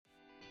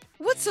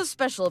What's so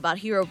special about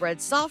Hero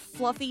Bread's soft,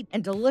 fluffy,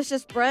 and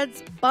delicious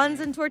breads, buns,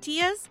 and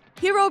tortillas?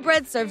 Hero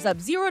Bread serves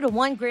up 0 to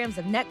 1 grams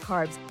of net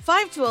carbs,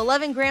 5 to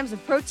 11 grams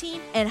of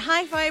protein, and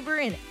high fiber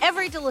in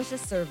every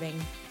delicious serving.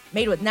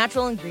 Made with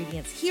natural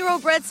ingredients, Hero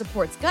Bread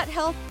supports gut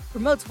health,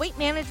 promotes weight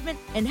management,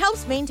 and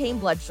helps maintain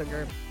blood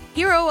sugar.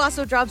 Hero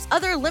also drops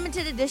other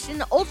limited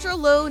edition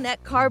ultra-low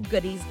net carb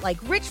goodies like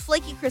rich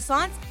flaky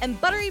croissants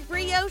and buttery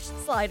brioche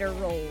slider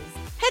rolls.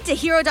 Head to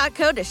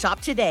hero.co to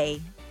shop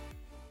today.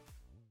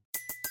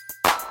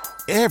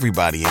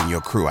 Everybody in your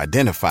crew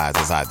identifies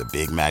as either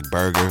Big Mac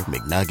Burger,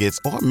 McNuggets,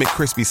 or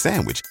McCrispy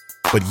Sandwich.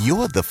 But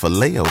you're the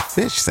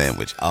Filet-O-Fish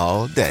Sandwich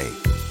all day.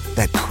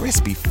 That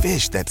crispy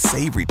fish, that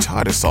savory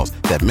tartar sauce,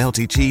 that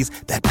melty cheese,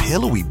 that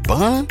pillowy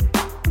bun.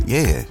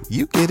 Yeah,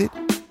 you get it.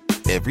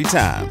 Every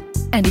time.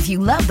 And if you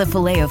love the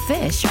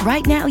Filet-O-Fish,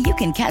 right now you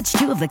can catch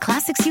 2 of the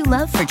classics you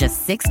love for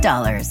just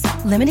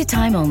 $6. Limited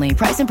time only.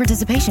 Price and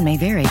participation may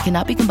vary.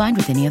 Cannot be combined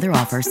with any other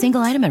offer.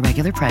 Single item at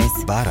regular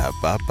price.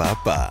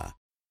 Ba-da-ba-ba-ba.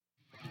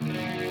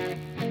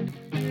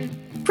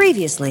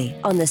 Previously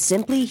on the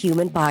Simply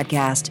Human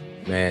podcast.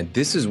 Man,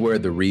 this is where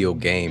the real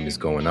game is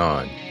going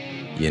on,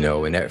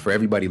 and that for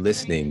everybody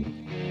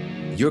listening,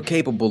 you're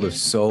capable of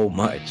so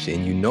much,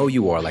 and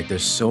you are. Like,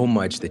 there's so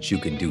much that you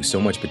can do,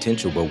 so much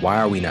potential, but why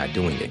are we not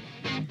doing it?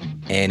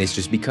 And it's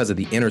just because of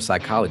the inner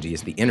psychology.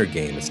 It's the inner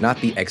game. It's not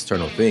the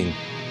external thing.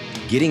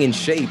 Getting in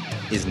shape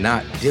is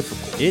not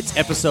difficult. It's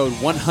episode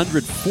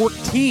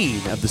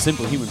 114 of the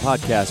Simple Human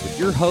podcast with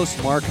your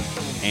host, Mark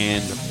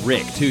and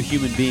Rick. 2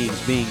 human beings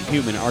being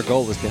human. Our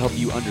goal is to help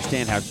you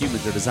understand how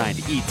humans are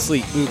designed to eat,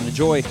 sleep, move, and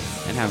enjoy,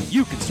 and how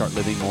you can start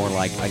living more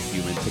like a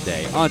human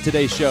today. On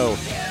today's show,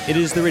 it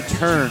is the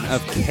return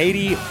of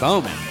Katy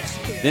Bowman.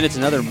 Then it's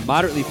another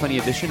moderately funny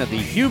edition of the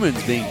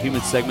Humans Being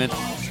Human segment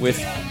with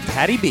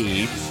Patty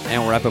B,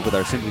 and we'll wrap up with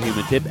our Simple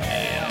Human tip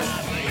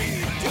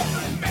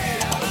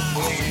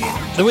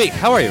the week.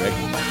 How are you, Rick?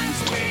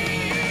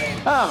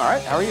 I'm all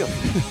right. How are you?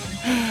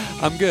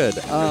 I'm good.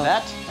 After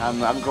that,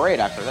 I'm great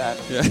after that.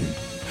 Yeah.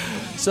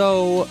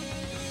 So,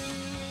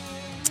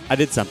 I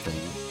did something.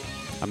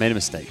 I made a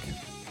mistake.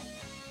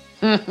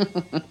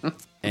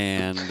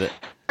 And I'm not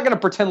going to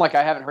pretend like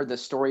I haven't heard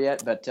this story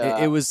yet, but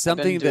it was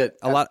something that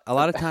a lot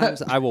of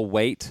times I will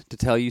wait to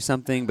tell you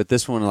something, but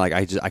this one, like,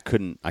 I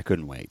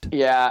couldn't wait.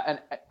 Yeah,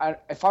 and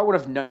if I would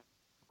have known,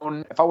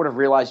 if I would have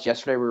realized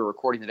yesterday we were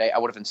recording today, I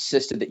would have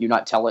insisted that you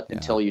not tell it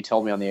until you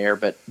told me on the air.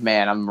 But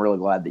man, I'm really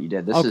glad that you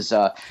did.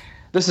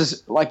 This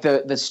is like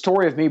the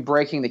story of me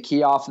breaking the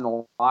key off in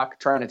the lock,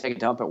 trying to take a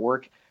dump at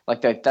work.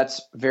 Like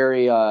that's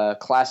very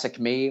classic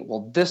me.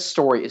 Well, this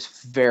story is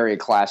very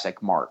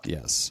classic Mark.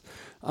 Yes.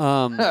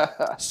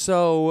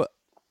 So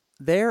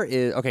there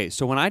is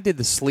so when I did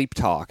the sleep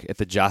talk at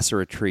the Jasa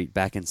retreat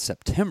back in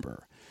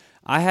September,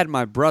 I had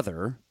my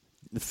brother,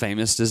 the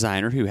famous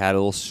designer who had a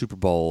little Super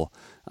Bowl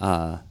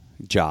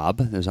job.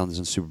 It was on this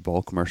Super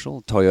Bowl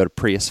commercial, Toyota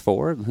Prius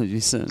 4.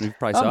 You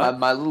probably saw it.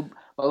 My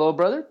little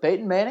brother,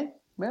 Peyton Manning.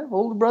 Yeah,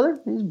 older brother.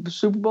 He's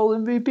Super Bowl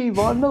MVP,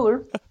 Von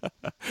Miller.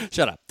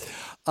 Shut up.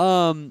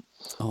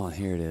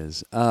 Here it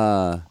is.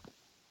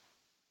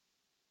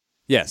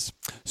 Yes.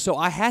 So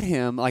I had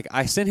him,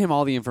 I sent him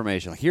all the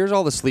information. Like, here's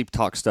all the sleep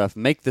talk stuff.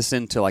 Make this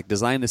into,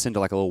 design this into,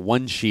 a little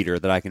one-sheeter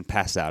that I can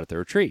pass out at the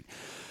retreat.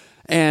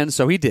 And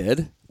so he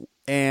did.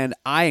 And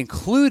I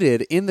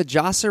included in the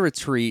Jasa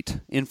retreat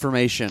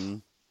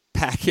information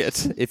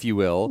packet, if you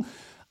will,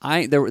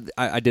 I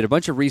did a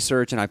bunch of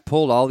research, and I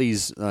pulled all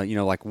these,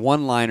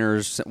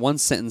 one-liners, one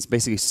sentence,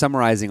 basically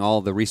summarizing all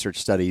of the research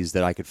studies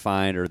that I could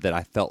find or that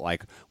I felt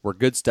like were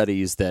good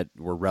studies that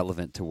were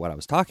relevant to what I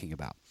was talking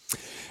about.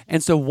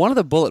 And so one of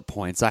the bullet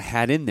points I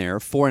had in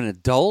there for an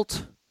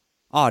adult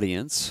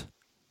audience,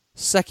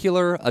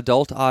 secular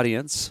adult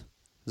audience,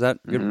 is that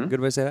a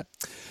good way to say that?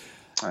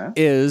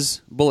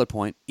 Is bullet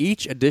point,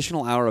 each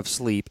additional hour of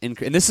sleep, and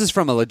this is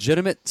from a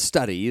legitimate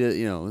study,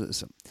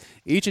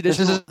 each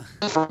additional... This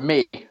is from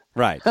me.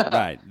 Right.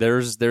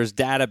 There's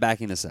data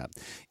backing this up.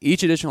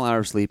 Each additional hour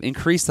of sleep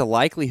increased the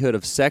likelihood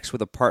of sex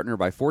with a partner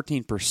by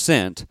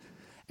 14%,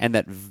 and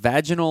that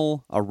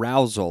vaginal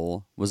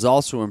arousal was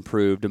also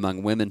improved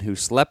among women who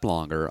slept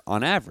longer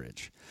on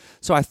average.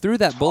 So I threw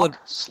that bullet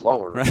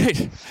slower,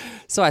 right?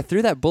 So I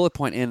threw that bullet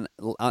point in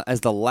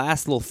as the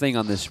last little thing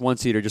on this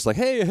one-seater, just like,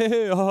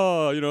 hey,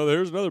 haha,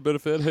 there's another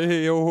benefit,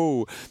 hey,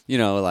 oh,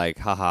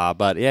 haha.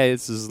 But yeah,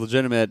 this is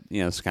legitimate.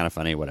 It's kind of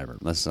funny, whatever.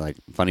 That's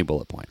funny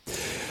bullet point.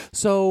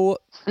 So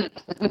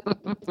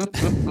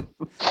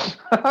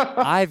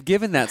I've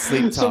given that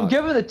sleep talk. So I'm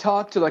giving the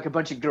talk to a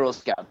bunch of Girl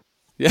Scouts.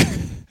 Yeah.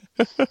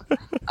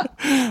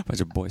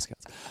 Bunch of Boy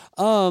Scouts.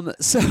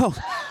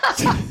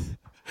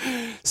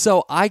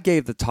 So I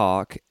gave the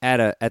talk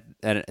at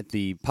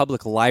the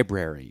public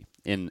library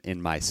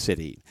in my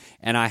city,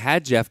 and I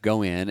had Jeff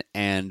go in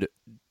and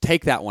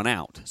take that one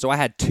out. So I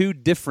had 2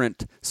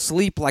 different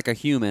sleep like a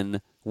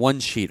human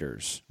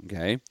one-sheeters.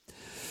 Okay.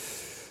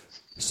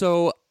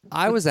 So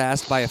I was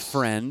asked by a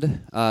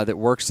friend that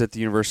works at the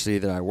university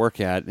that I work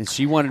at, and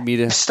she wanted me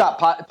to stop.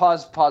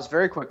 Pause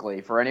very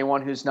quickly for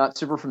anyone who's not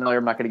super familiar.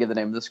 I'm not going to give the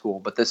name of the school,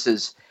 but this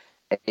is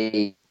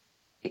a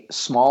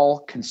small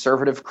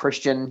conservative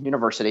Christian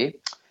university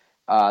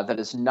that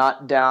is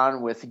not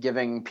down with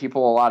giving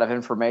people a lot of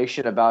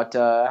information about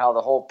how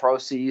the whole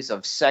process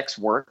of sex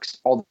works.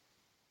 Although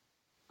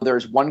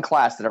there's one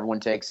class that everyone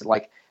takes,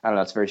 like, I don't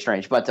know, it's very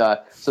strange.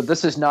 But so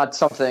this is not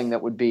something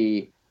that would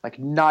be like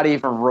not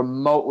even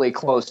remotely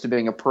close to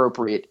being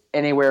appropriate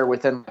anywhere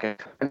within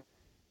like a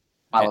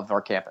mile of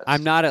our campus.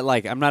 I'm not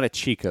at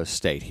Chico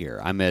State here.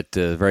 I'm at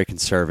very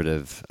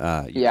conservative.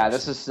 Yeah,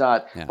 this is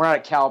not. Yeah. We're not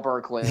at Cal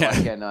Berkeley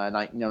like in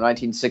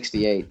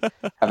 1968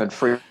 having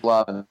free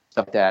love and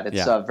stuff like that.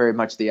 It's very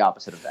much the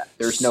opposite of that.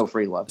 There's no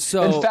free love.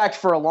 So, in fact,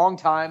 for a long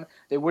time,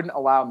 they wouldn't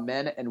allow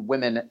men and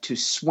women to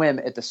swim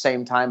at the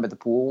same time at the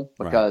pool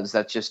because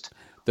that's just.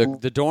 The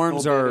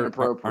dorms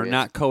are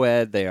not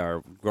co-ed. They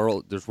are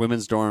girl. There's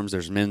women's dorms.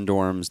 There's men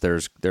dorms.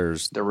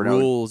 There's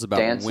rules about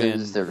dances.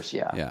 When. There's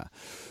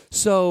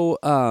So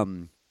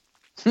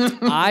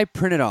I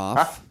printed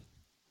off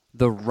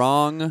the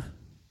wrong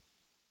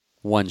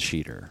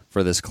one-sheeter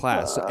for this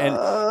class, and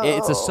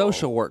it's a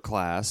social work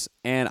class.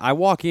 And I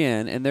walk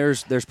in, and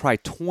there's probably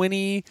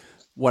 20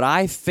 what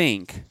I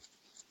think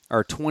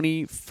are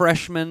 20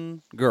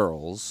 freshman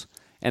girls,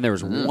 and there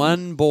was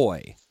one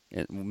boy,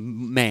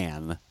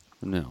 man.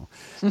 No,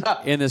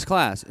 in this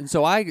class, and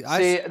so I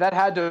see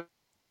that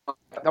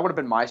would have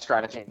been my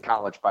strategy in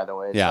college. By the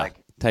way, it's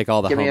take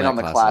all the give me in on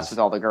the classes. Class with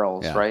all the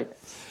girls, right?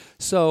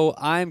 So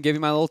I'm giving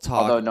my little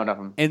talk, although none of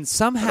them, and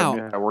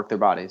somehow I work their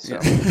bodies. So,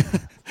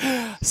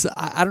 so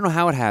I don't know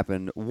how it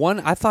happened.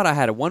 I thought I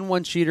had a one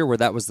sheeter where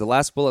that was the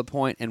last bullet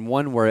point, and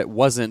one where it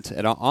wasn't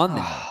on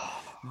there.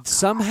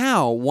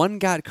 Somehow one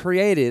got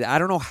created. I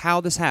don't know how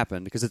this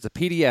happened because it's a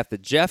PDF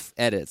that Jeff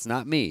edits,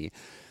 not me.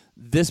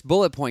 This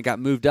bullet point got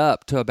moved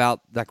up to about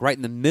like right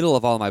in the middle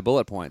of all my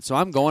bullet points. So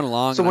I'm going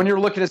along. So when you're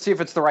looking to see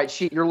if it's the right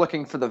sheet, you're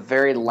looking for the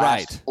very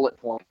last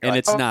bullet point. And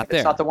it's not there.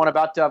 It's not the one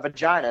about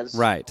vaginas.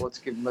 Right. Let's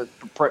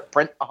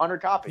print 100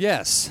 copies.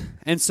 Yes.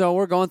 And so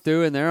we're going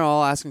through, and they're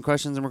all asking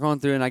questions, and we're going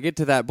through, and I get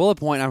to that bullet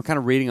point, and I'm kind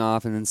of reading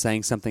off and then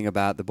saying something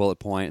about the bullet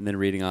point, and then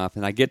reading off,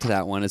 and I get to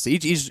that one. It's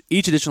each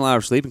additional hour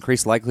of sleep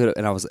increased the likelihood,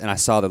 and I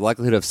saw the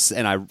likelihood of,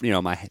 and I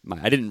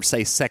didn't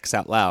say sex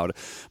out loud,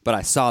 but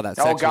I saw that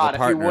sex with a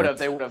partner. If you would have,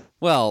 they would have.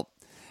 Well.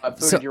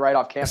 Booted you right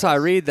off campus. So I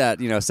read that,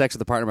 sex with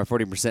the partner by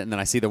 40%, and then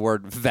I see the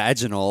word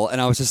vaginal,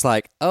 and I was just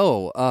like,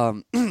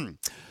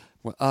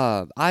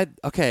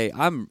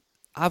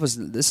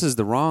 this is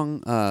the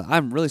wrong,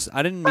 I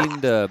didn't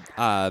mean to,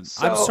 I'm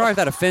sorry if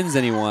that offends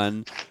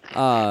anyone.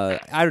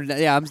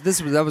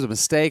 That was a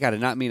mistake. I did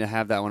not mean to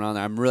have that one on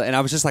there. And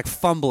I was just like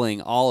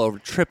tripping all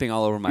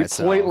over myself.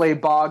 Completely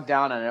bogged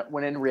down in it,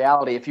 when in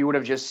reality, if you would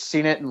have just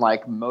seen it and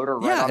like motor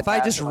right on if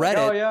I just read it.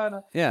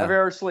 Every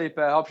hour of sleep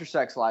helps your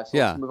sex life, so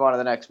let's move on to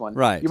the next one.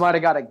 Right. You might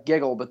have got a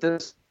giggle, but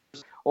this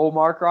old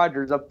Mark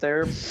Rogers up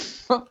there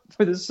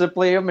with his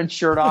Simply Human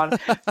shirt on,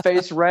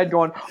 face red,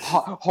 going,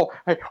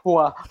 and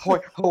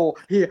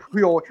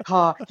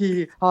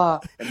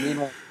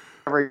meanwhile,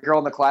 every girl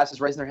in the class is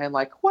raising their hand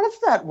like, what does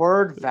that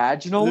word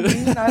vaginal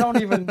mean?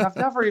 I've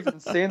never even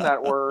seen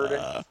that word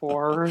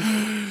before.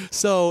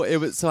 So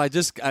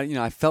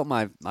I felt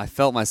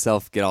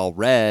myself get all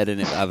red,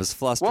 and I was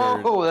flustered.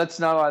 Whoa, that's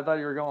not what I thought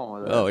you were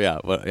going with it. Oh yeah,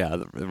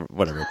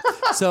 whatever.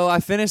 So I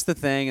finished the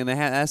thing, and they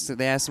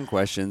asked some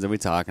questions, and we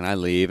talk, and I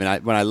leave,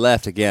 and when I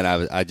left again,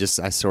 I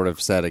sort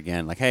of said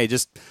again, like, hey,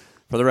 just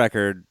for the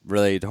record,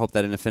 really, to hope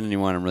that didn't offend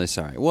anyone, I'm really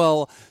sorry.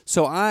 Well,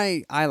 so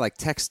I like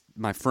text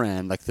my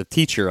friend, like the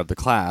teacher of the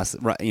class,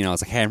 I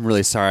was like, hey, I'm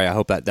really sorry. I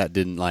hope that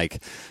didn't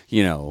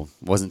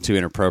wasn't too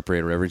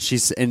inappropriate or whatever.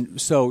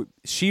 And so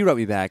she wrote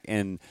me back,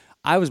 and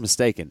I was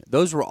mistaken.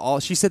 Those were all.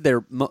 She said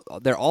they're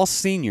all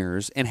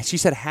seniors, and she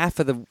said half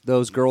of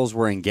those girls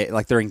were engaged,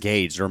 like they're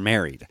engaged or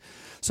married.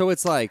 So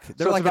it's like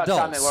they're like about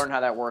adults. Time they learn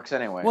how that works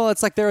anyway. Well,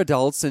 it's like they're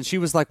adults, and she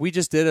was like, "We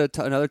just did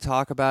another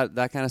talk about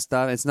that kind of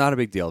stuff. It's not a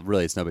big deal,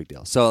 really. It's no big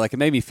deal." So like, it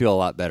made me feel a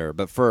lot better.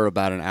 But for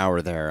about an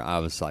hour there, I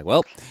was like,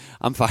 "Well,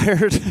 I'm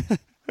fired."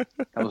 That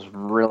was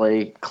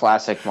really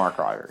classic Mark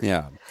Rogers.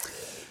 Yeah.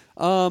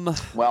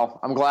 Well,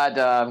 I'm glad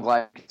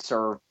you could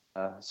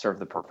serve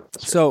the purpose.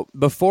 So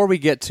before we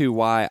get to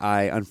why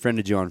I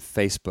unfriended you on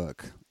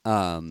Facebook.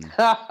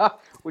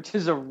 Which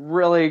is a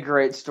really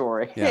great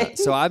story. Yeah.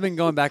 So I've been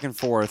going back and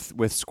forth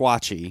with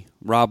Squatchy,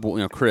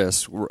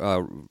 Chris,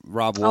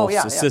 Rob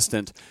Wolf's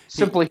assistant.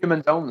 Simply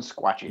Human's own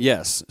Squatchy.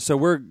 Yes. So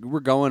we're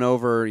going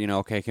over,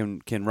 okay,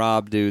 can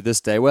Rob do this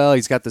day? Well,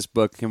 he's got this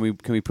book. Can we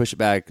push it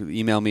back?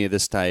 Email me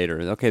this date,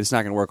 or okay, it's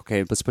not going to work.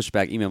 Okay, let's push it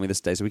back. Email me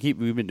this day. So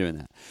we've been doing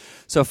that.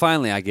 So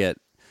finally, I get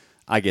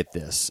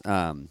this.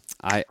 I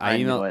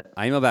email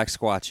back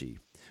Squatchy.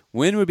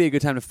 When would be a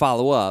good time to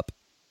follow up?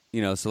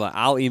 So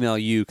I'll email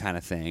you kind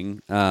of thing.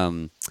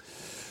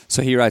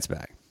 So he writes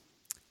back,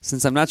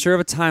 since I'm not sure of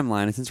a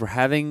timeline, and since we're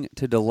having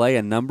to delay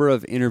a number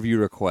of interview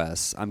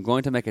requests, I'm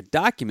going to make a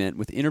document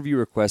with interview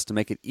requests to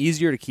make it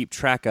easier to keep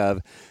track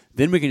of.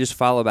 Then we can just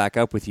follow back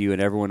up with you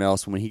and everyone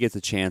else when he gets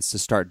a chance to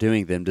start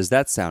doing them. Does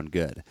that sound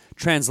good?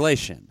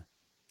 Translation.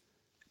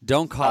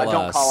 Don't call us.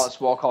 Don't call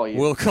us. We'll call you.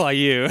 We'll call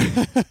you.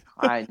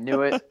 I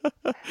knew it.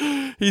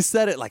 He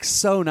said it like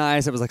so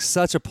nice. It was like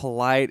such a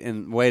polite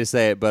and way to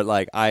say it, but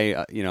like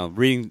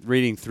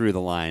reading through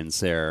the lines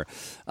there,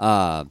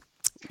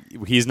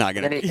 he's not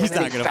gonna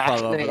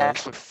follow up. Then he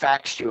actually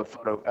faxed you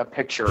a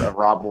picture of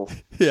Rob Wolf's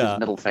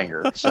middle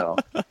finger. So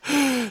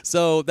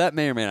that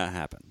may or may not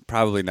happen.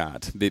 Probably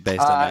not, based on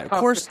that. Of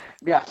course,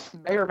 yeah,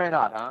 may or may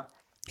not, huh?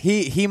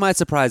 He might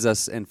surprise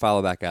us and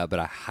follow back up, but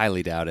I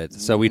highly doubt it.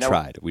 So we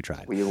tried.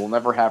 We will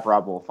never have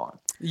Rob Wolf on.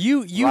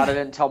 I'm glad I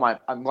didn't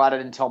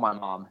tell my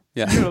mom.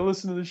 Yeah. You're gonna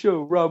listen to the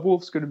show. Rob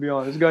Wolf's gonna be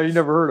on. This guy you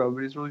never heard of,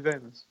 but he's really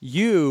famous.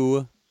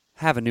 You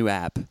have a new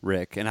app,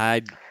 Rick, and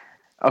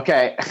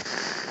Okay.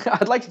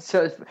 I'd like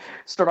to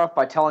start off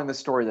by telling the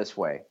story this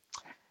way.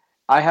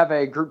 I have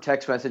a group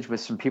text message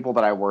with some people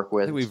that I work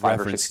with. I think we've 5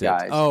 referenced or 6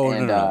 guys. it. Oh,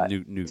 no.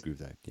 New group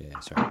text. Yeah,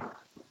 sorry.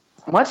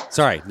 What?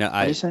 Sorry. No,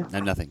 what did you say? No,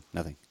 nothing.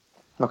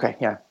 Okay,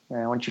 yeah.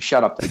 Why don't you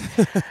shut up then?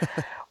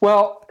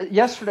 Well,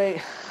 yesterday,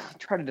 I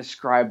tried to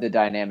describe the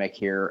dynamic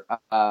here.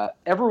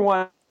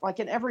 Everyone, like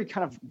in every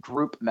kind of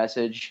group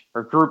message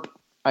or group,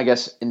 I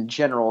guess in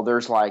general,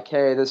 there's like,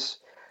 hey, this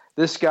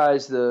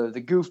guy's the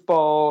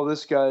goofball,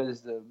 this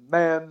guy's the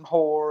man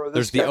whore.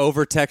 There's the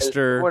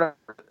over-texter. Whatever.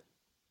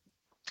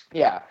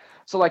 Yeah.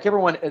 So like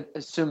everyone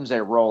assumes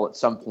a role at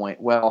some point.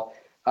 Well,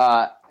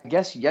 I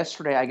guess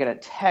yesterday I get a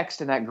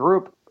text in that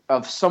group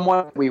of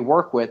someone we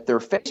work with, their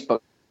Facebook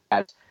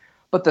ads,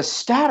 but the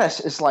status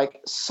is like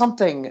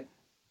something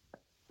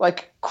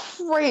like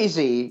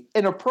crazy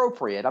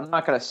inappropriate. I'm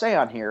not going to say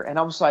on here. And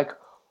I was like,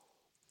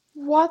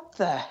 what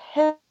the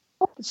hell?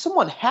 Did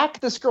someone hack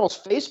this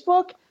girl's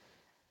Facebook?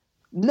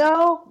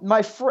 No,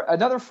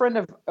 another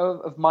friend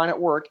of mine at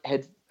work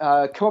had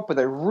come up with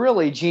a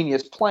really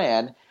genius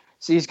plan.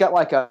 So he's got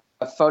like a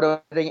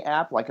photo editing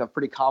app, like a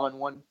pretty common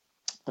one.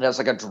 It has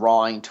like a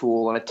drawing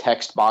tool and a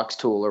text box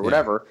tool or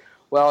whatever. Yeah.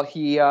 Well,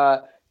 he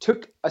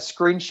took a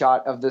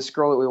screenshot of this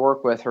girl that we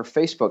work with, her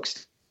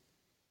Facebook,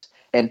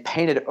 and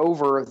painted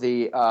over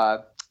the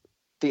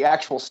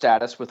actual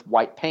status with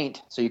white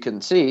paint so you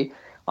couldn't see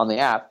on the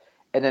app,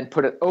 and then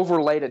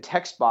overlaid a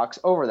text box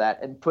over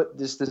that and put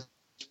this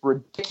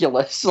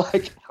ridiculous,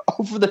 like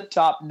over the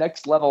top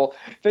next level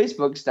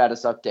Facebook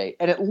status update.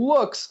 And it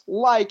looks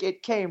like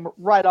it came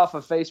right off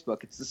of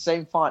Facebook. It's the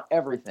same font,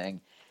 everything.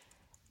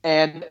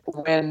 And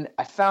when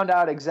I found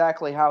out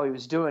exactly how he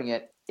was doing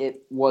it,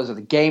 it was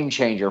a game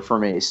changer for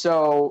me.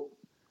 So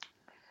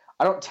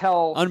I don't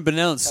tell...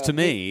 Unbeknownst to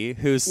me,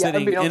 who's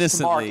sitting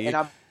innocently... To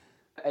Mark,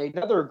 and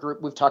another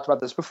group, we've talked about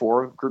this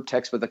before, group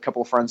text with a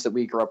couple of friends that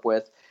we grew up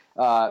with.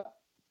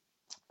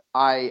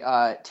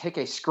 I take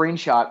a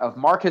screenshot of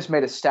Mark has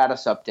made a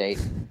status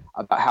update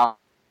about how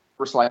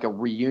there's like a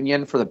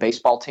reunion for the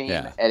baseball team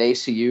at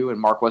ACU, and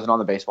Mark wasn't on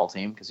the baseball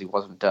team because he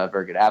wasn't a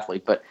very good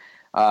athlete, but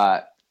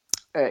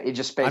it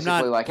just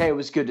basically like, hey, it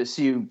was good to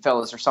see you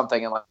fellas or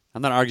something, and like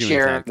I'm not arguing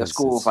sharing with that, the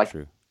school's like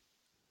true.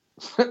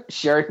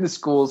 sharing the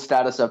school's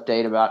status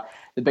update about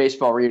the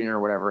baseball reunion or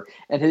whatever,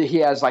 and he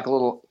has like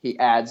he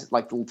adds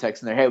like the little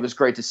text in there, hey, it was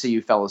great to see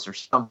you fellas or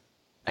something.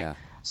 Yeah.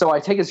 So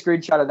I take a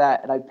screenshot of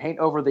that and I paint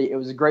over it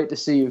was great to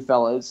see you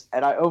fellas,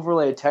 and I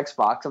overlay a text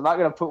box. I'm not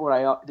going to put what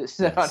I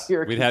said on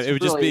here. It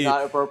would just be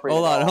not appropriate.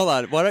 Hold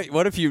on.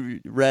 What if you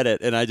read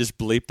it and I just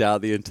bleeped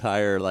out the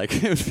entire,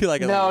 like, it would be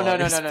like no. I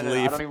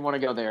don't even want to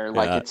go there.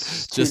 Like,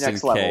 it's too just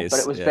next level. But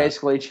it was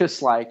basically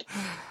just like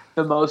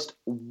the most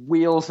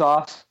wheels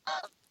off,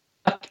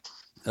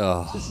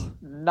 just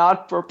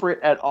not appropriate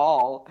at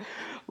all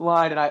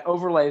line, and I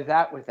overlay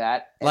that with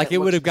that. Like it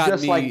would have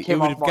gotten me. It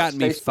would have gotten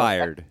me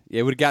fired.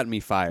 It would have gotten me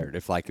fired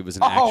if like it was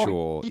an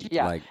actual.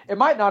 Yeah, like, it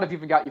might not have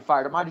even got you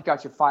fired. It might have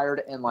got you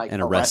fired and like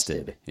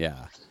arrested.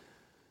 Yeah.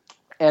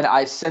 And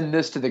I send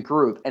this to the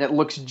group, and it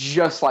looks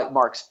just like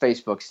Mark's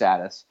Facebook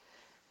status.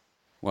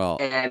 Well,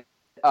 and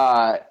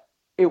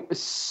it was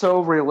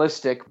so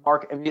realistic.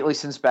 Mark immediately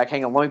sends back.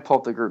 Hang on, let me pull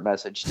up the group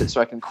message so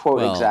I can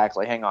quote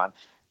exactly. Hang on.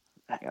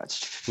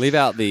 Leave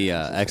out the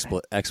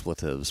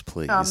expletives,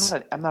 please. No,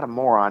 I'm not a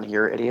moron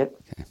here,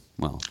 idiot. Okay.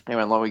 Well,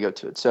 anyway, let me go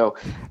to it. So,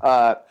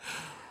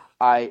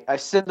 I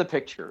send the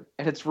picture,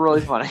 and it's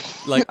really funny.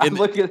 Like I'm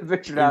looking at the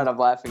picture now, and I'm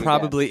laughing.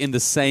 Probably again. In the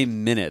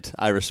same minute,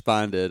 I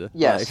responded.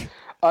 Yes.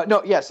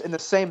 Yes. In the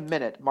same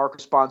minute, Mark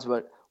responds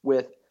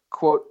with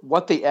quote,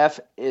 "What the f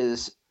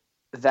is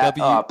that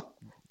up?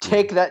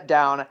 Take that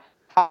down.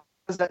 How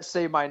does that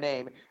say my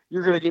name?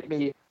 You're gonna get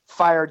me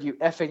fired, you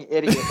effing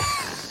idiot."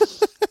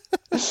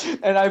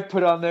 And I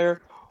put on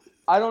there,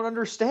 I don't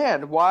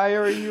understand. Why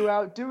are you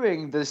out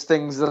doing these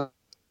things?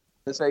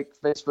 This fake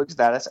Facebook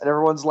status, and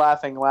everyone's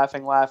laughing.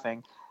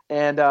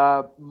 And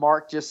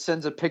Mark just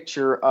sends a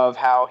picture of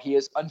how he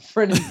has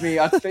unfriended me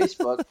on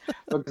Facebook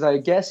because I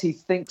guess he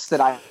thinks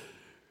that I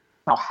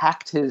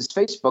hacked his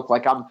Facebook,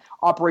 like I'm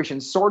Operation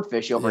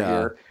Swordfish over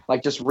here,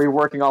 like just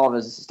reworking all of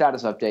his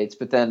status updates.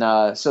 But then,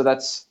 so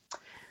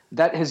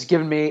that has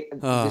given me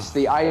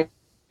the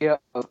idea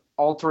of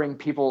altering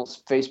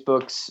people's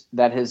Facebooks.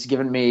 That has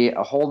given me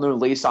a whole new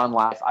lease on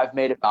life. I've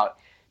made about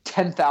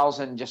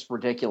 10,000 just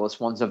ridiculous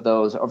ones of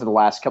those over the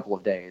last couple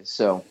of days.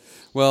 So,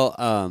 well,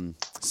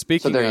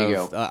 speaking there you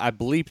of, I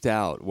bleeped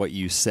out what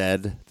you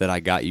said that I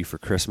got you for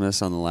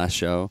Christmas on the last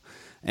show,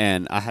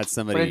 and I had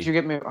somebody. What did you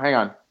get me? Hang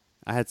on.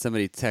 I had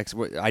somebody text.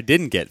 What I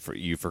didn't get for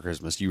you for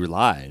Christmas. You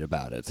lied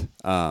about it.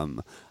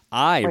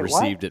 I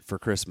received it for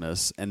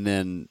Christmas, and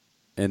then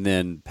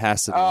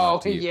passed it on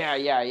to you.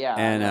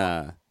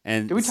 Yeah.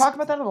 And did we talk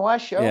about that on the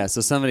last show? Yeah. So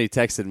somebody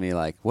texted me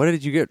like, "What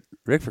did you get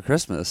Rick for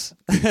Christmas?"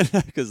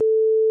 Because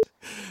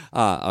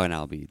and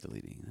I'll be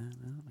deleting that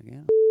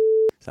again.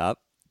 Stop.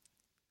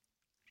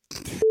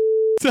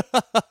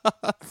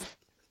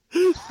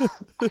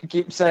 I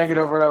keep saying it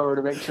over and over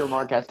to make sure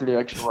Mark has to do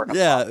extra work.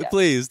 Yeah,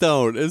 please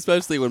don't.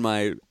 Especially when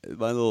my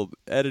little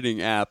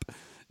editing app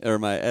or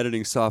my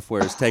editing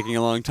software is taking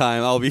a long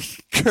time. I'll be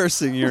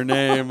cursing your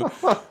name.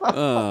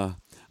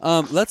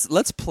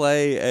 Let's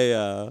play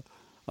a.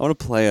 I want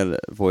to play a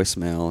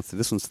voicemail.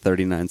 This one's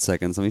 39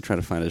 seconds. Let me try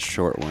to find a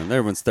short one. The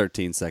other one's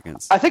 13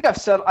 seconds. I think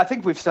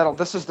we've settled.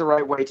 This is the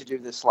right way to do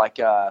this. Like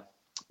the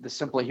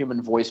Simply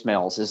Human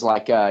voicemails is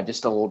like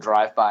just a little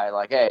drive-by.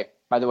 Like, hey,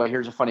 by the way,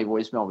 here's a funny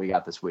voicemail we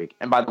got this week.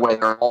 And by the way,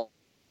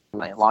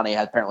 Lonnie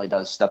apparently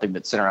does nothing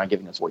but sit around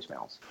giving us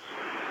voicemails.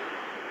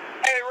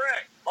 Hey,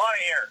 Rick, Lonnie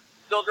here.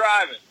 Still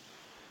driving.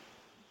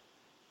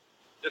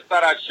 Just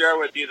thought I'd share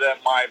with you that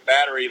my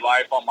battery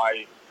life on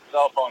my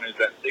cell phone is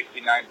at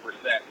 69%.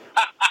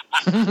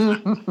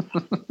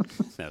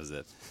 That was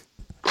it.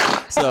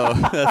 So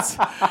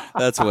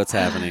that's what's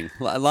happening.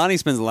 Lonnie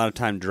spends a lot of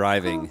time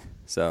driving.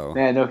 So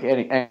yeah, no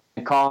kidding. And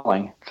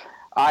calling.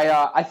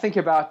 I think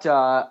about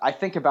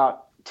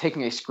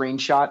taking a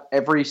screenshot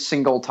every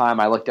single time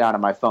I look down at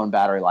my phone.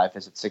 Battery life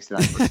is at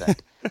 69%.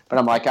 But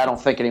I'm like, I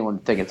don't think anyone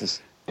would think it's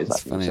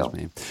as funny as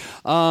me.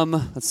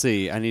 Let's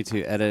see. I need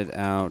to edit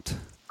out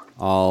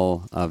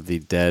all of the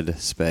dead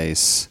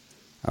space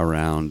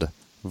around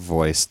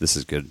voice. This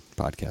is good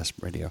podcast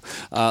radio.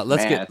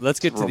 Let's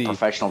get to the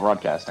professional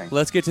broadcasting.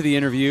 Let's get to the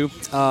interview.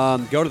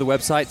 Go to the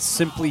website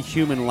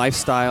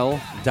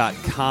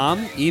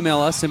simplyhumanlifestyle.com. Email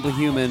us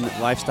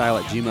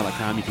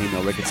simplyhumanlifestyle@gmail.com. You can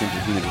email Rick at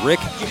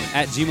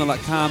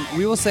simplyhumanrick@gmail.com.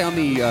 We will say on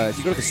the if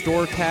you go to the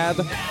store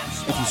tab,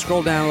 if you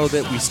scroll down a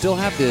little bit, we still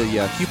have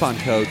the coupon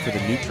code for the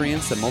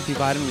nutrients, the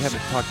multivitamin. We haven't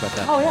talked about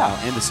that. Oh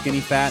yeah, and the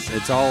skinny fat.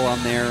 It's all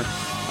on there.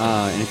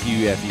 And if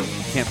you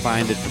can't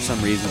find it for some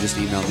reason, just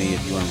email me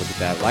if you want to look at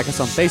that. Like us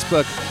on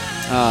Facebook,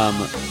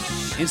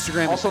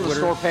 Instagram, also and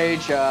Twitter. The store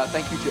page.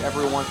 Thank you to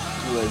everyone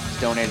who has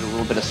donated a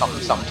little bit of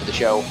something to the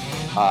show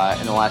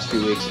in the last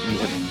few weeks. You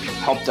have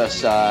helped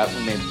us.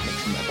 We may make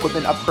some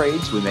equipment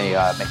upgrades. We may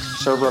make some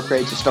server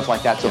upgrades and stuff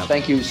like that. So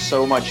thank you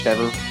so much to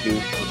everyone who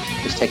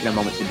just taking a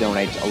moment to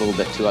donate a little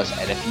bit to us.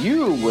 And if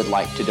you would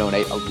like to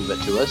donate a little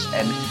bit to us,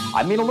 and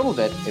I mean a little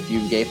bit, if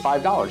you gave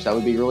 $5, that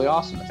would be really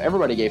awesome. If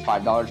everybody gave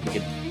 $5, we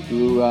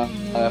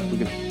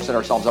could set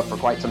ourselves up for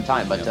quite some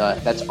time. But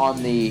that's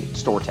on the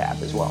store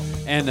tab as well.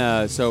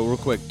 And so real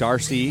quick,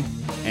 Darcy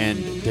and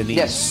Denise,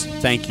 yes,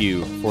 thank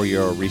you for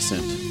your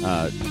recent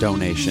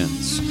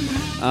donations.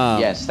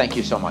 Yes, thank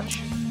you so much.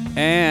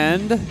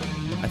 And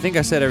I think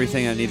I said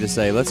everything I need to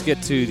say. Let's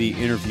get to the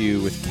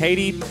interview with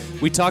Katy.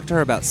 We talked to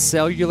her about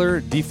cellular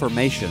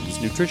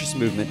deformations, nutritious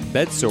movement,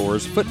 bed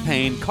sores, foot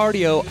pain,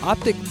 cardio,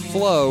 optic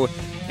flow,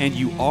 and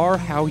you are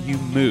how you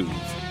move.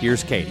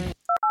 Here's Katy.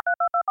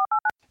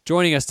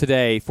 Joining us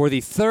today for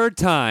the third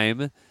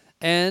time,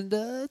 and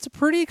it's a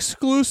pretty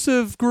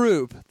exclusive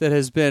group that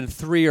has been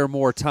 3 or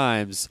more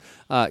times.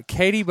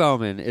 Katy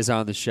Bowman is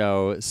on the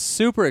show.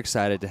 Super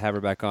excited to have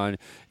her back on.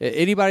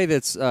 Anybody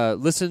that's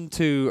listened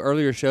to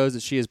earlier shows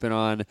that she has been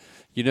on,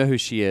 you know who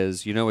she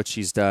is. You know what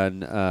she's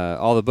done.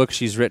 All the books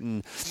she's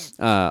written,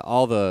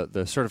 all the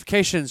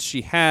certifications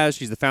she has.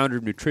 She's the founder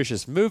of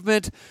Nutritious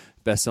Movement,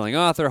 best-selling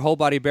author, Whole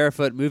Body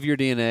Barefoot, Move Your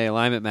DNA,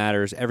 Alignment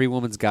Matters, Every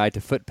Woman's Guide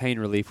to Foot Pain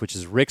Relief, which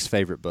is Rick's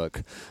favorite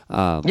book.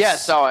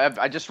 So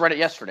I just read it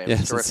yesterday. It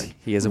was terrific.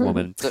 He is a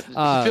woman. It's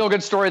a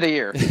feel-good story of the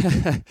year.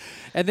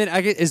 And then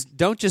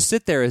Don't Just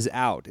Sit There is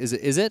out. Is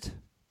it?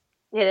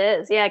 It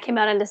is. Yeah, it came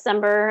out in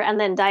December, and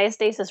then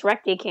Diastasis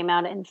Recti came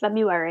out in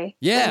February.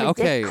 Yeah,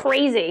 okay. It's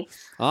crazy.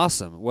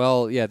 Awesome.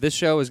 Well, yeah, this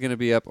show is going to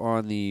be up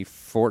on the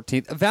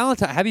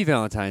 14th. Happy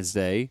Valentine's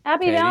Day.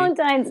 Happy Katy.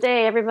 Valentine's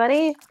Day,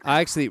 everybody.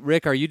 Actually,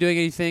 Rick, are you doing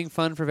anything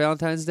fun for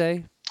Valentine's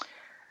Day?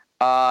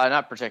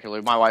 Not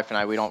particularly. My wife and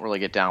I, we don't really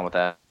get down with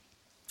that.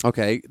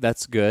 Okay,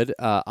 that's good.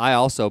 I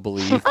also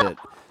believe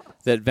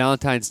that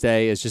Valentine's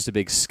Day is just a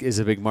big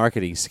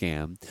marketing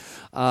scam.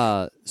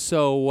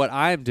 So what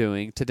I'm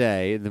doing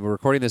today, and we're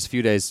recording this a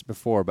few days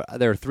before, but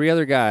there are 3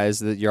 other guys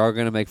that you're all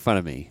going to make fun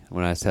of me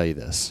when I tell you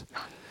this.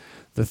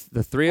 The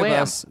three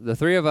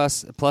of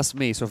us plus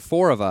me, so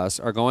 4 of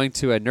us are going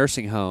to a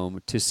nursing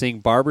home to sing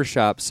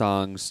barbershop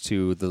songs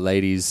to the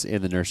ladies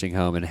in the nursing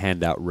home and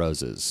hand out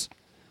roses.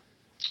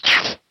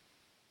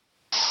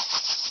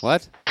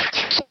 What?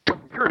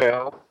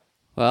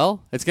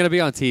 Well, it's going to be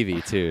on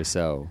TV too,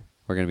 so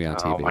We're going to be on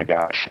TV. Oh my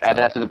gosh! Add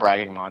that to the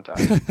bragging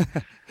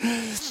montage.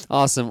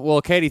 Awesome.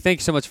 Well, Katy, thank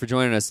you so much for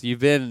joining us.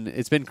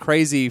 It's been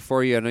crazy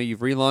for you. I know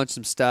you've relaunched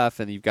some stuff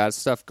and you've got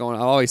stuff going.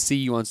 I always see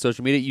you on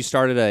social media. You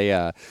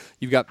started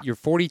you've got your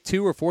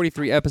 42 or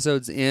 43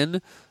 episodes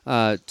in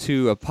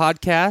to a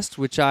podcast,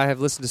 which I have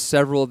listened to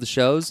several of the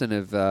shows and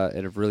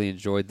have really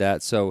enjoyed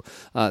that. So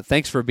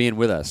thanks for being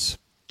with us.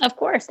 Of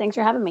course. Thanks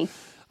for having me.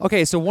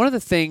 Okay, so one of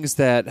the things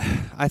that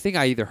I think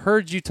I either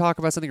heard you talk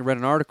about something or read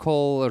an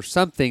article or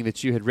something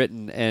that you had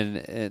written,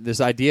 and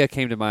this idea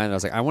came to mind. And I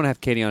was like, I want to have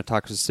Katy on to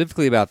talk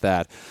specifically about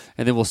that,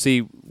 and then we'll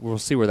see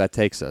where that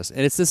takes us.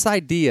 And it's this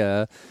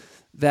idea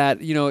that,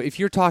 if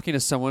you're talking to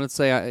someone, let's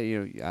say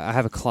I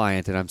have a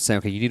client and I'm saying,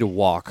 okay, you need to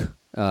walk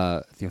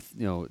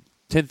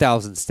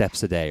 10,000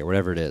 steps a day or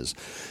whatever it is,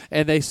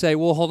 and they say,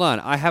 well, hold on,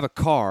 I have a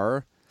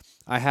car.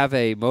 I have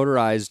a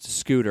motorized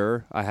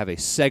scooter. I have a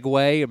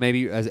Segway. Or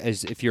maybe,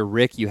 as if you're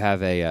Rick, you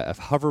have a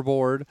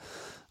hoverboard.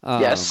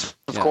 Yes,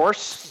 of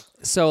course.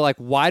 So,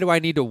 why do I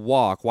need to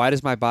walk? Why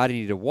does my body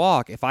need to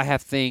walk if I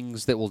have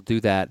things that will do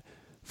that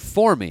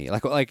for me?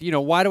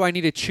 Why do I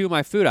need to chew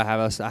my food? I have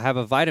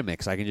a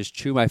Vitamix. I can just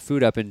chew my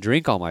food up and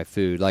drink all my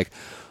food.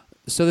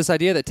 So this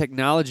idea that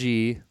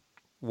technology,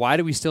 why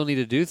do we still need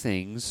to do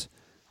things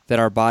that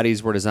our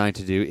bodies were designed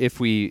to do if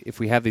we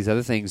have these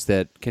other things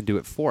that can do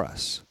it for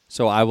us?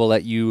 So I will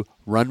let you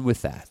run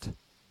with that.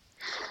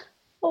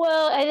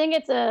 Well, I think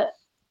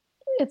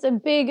it's a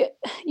big,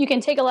 you can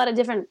take a lot of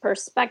different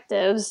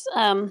perspectives.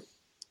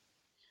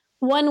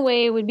 One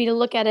way would be to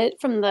look at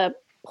it from the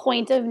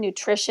point of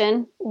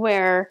nutrition,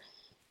 where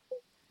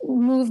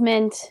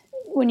movement,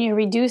 when you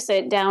reduce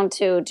it down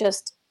to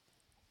just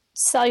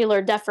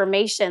cellular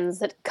deformations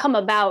that come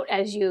about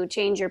as you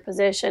change your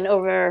position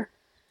over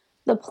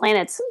the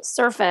planet's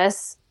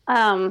surface,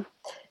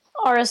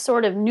 are a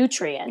sort of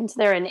nutrient.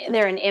 They're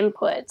an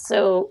input.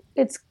 So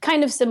it's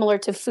kind of similar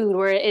to food,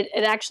 where it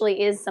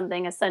actually is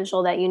something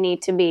essential that you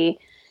need to be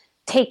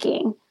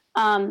taking.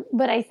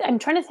 But I'm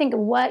trying to think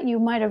of what you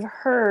might have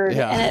heard.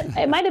 Yeah. And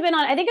it might have been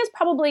I think it was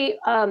probably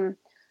on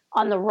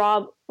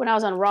when I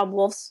was on Rob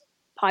Wolf's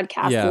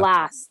podcast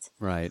last.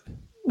 Right.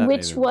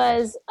 Which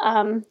was,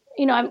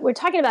 we're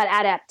talking about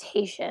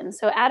adaptation.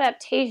 So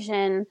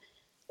adaptation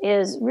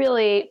is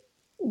really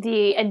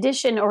the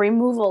addition or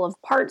removal of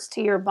parts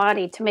to your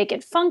body to make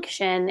it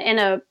function in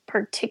a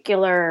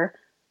particular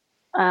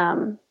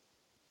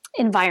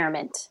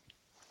environment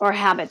or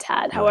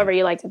habitat, however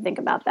you like to think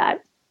about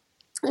that.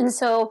 And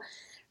so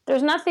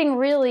there's nothing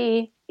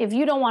really, if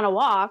you don't want to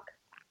walk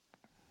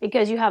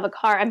because you have a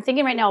car. I'm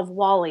thinking right now of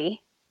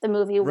WALL-E, the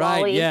movie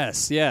WALL-E. Right,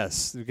 yes.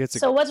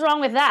 So what's wrong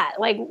with that?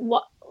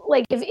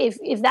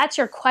 If that's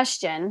your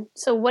question,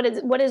 so what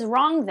is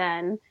wrong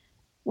then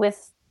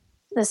with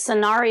the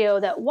scenario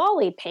that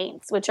WALL-E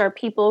paints, which are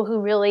people who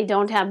really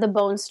don't have the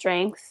bone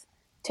strength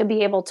to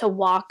be able to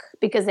walk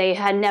because they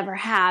never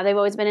have. They've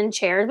always been in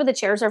chairs, but the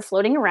chairs are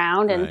floating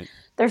around and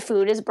their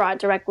food is brought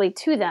directly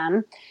to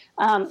them.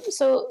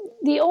 So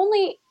the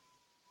only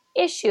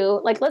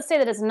issue, let's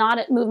say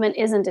that movement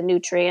isn't a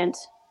nutrient.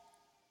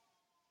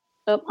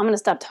 Oh, I'm going to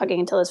stop talking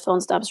until his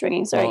phone stops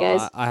ringing. Sorry,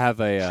 guys. I have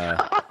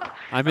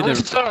I'm in a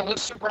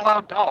super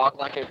loud dog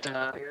the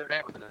other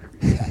day with another.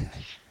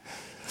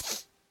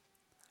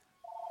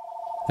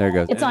 There it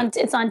goes.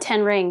 It's on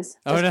 10 rings.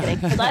 Just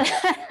kidding.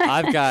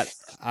 I've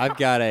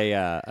got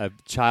a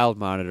child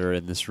monitor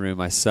in this room.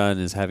 My son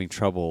is having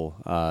trouble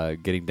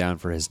getting down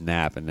for his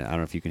nap, and I don't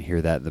know if you can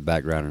hear that in the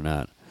background or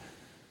not.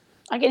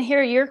 I can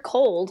hear you're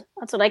cold.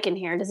 That's what I can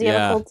hear. Does he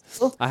have a cold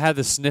too? I have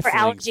the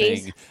sniffling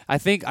thing.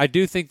 I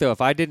do think though,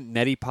 if I didn't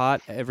neti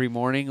pot every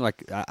morning,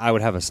 I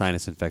would have a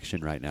sinus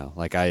infection right now.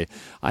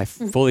 I'm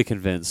fully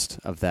convinced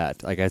of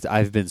that.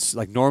 I've been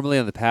normally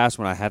in the past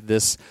when I have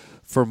this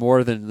for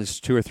more than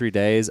just 2 or 3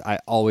 days, I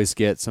always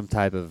get some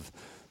type of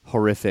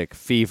horrific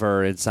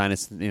fever and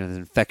sinus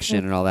infection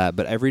and all that.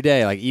 But every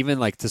day, even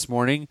this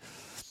morning,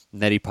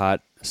 neti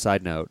pot.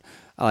 Side note,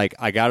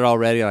 I got it all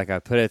ready. I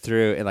put it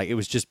through, and it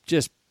was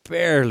just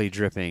barely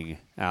dripping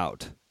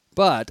out.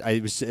 But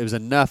it was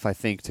enough, I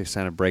think, to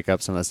kind of break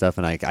up some of that stuff,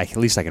 and at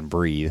least I can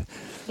breathe.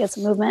 Get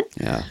some movement.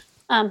 Yeah.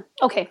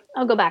 Okay,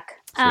 I'll go back.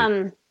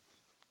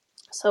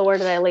 So where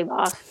did I leave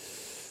off?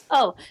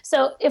 Oh,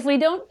 so if we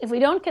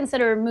don't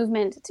consider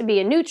movement to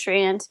be a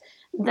nutrient,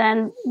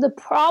 then the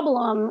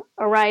problem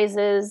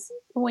arises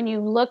when you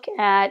look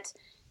at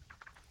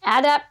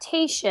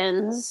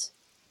adaptations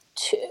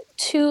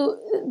to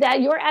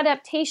that your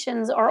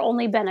adaptations are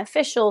only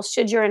beneficial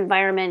should your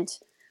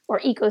environment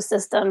or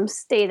ecosystem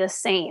stay the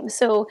same.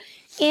 So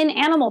in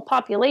animal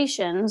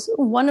populations,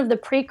 one of the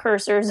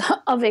precursors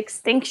of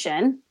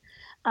extinction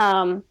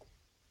are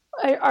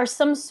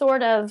some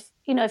sort of,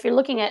 if you're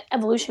looking at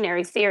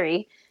evolutionary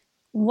theory,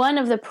 one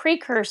of the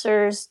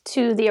precursors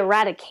to the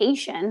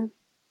eradication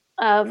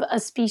of a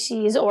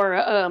species or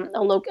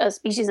a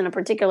species in a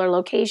particular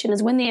location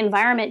is when the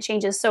environment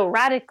changes so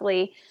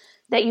radically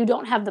that you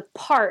don't have the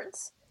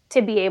parts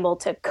to be able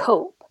to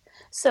cope.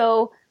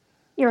 So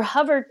your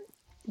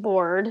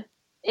hoverboard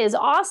is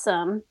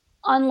awesome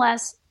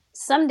unless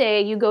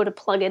someday you go to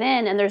plug it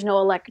in and there's no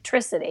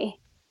electricity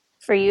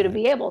for you to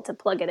be able to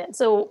plug it in.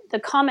 So the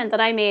comment that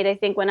I made, I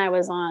think when I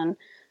was on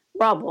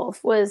Rob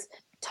Wolf, was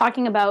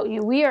talking about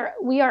we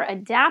are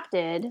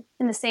adapted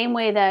in the same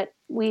way that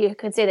we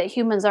could say that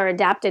humans are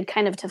adapted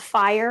kind of to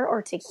fire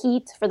or to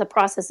heat for the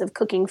process of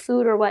cooking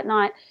food or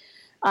whatnot,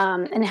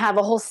 and have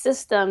a whole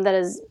system that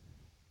is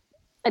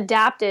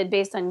adapted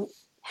based on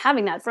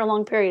having that for a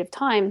long period of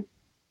time.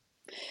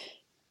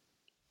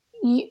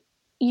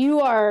 You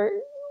are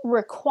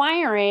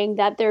requiring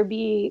that there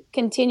be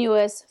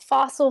continuous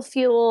fossil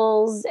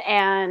fuels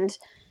and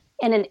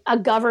a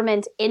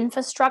government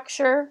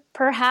infrastructure,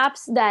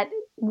 perhaps, that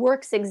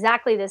works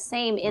exactly the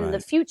same in the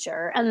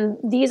future. And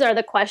these are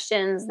the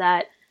questions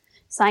that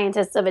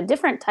scientists of a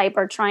different type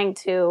are trying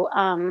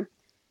to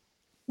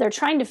they're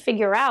trying to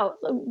figure out.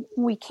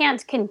 We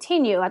can't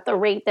continue at the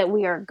rate that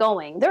we are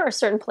going. There are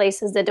certain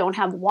places that don't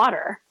have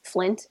water,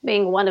 Flint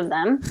being one of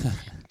them.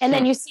 And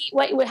then you see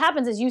what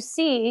happens is you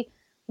see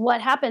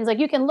what happens. Like,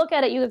 you can look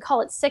at it, you could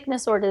call it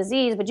sickness or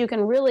disease, but you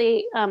can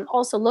really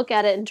also look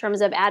at it in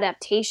terms of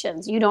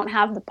adaptations. You don't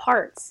have the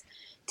parts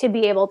to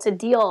be able to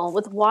deal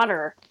with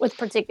water with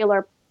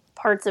particular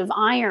parts of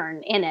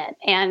iron in it,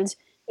 and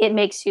it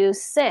makes you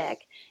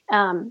sick.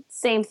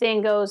 Same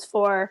thing goes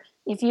for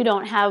if you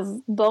don't have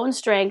bone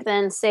strength,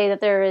 then say that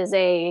there is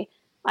I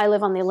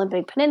live on the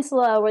Olympic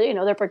Peninsula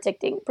where, they're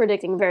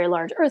predicting a very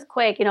large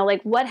earthquake.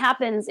 Like, what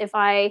happens if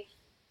I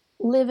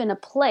live in a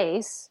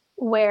place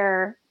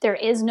where there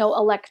is no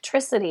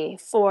electricity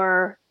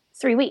for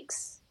 3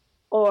 weeks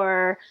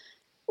or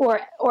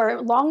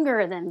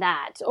longer than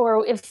that?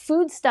 Or if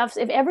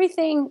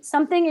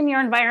something in your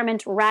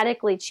environment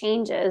radically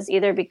changes,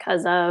 either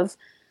because of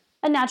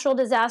a natural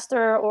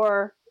disaster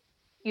or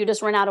you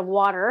just run out of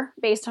water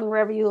based on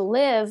wherever you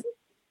live,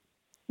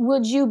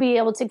 would you be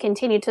able to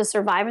continue to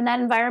survive in that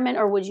environment,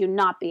 or would you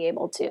not be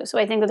able to? So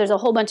I think that there's a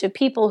whole bunch of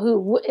people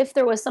who, if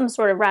there was some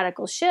sort of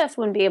radical shift,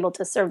 wouldn't be able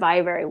to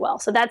survive very well.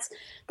 So that's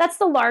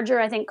the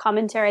larger, I think,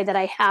 commentary that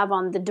I have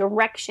on the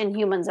direction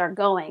humans are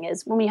going,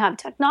 is when we have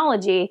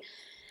technology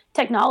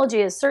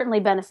is certainly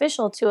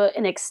beneficial to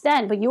an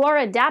extent, but you are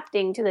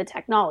adapting to the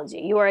technology.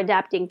 You are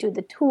adapting to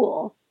the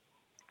tool,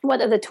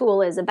 whether the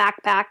tool is a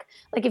backpack.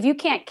 Like, if you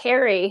can't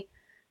carry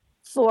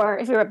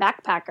if you're a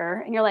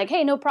backpacker and you're like,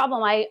 hey, no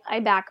problem, I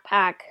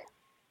backpack,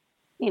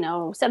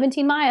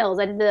 17 miles.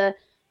 I did the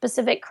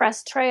Pacific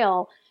Crest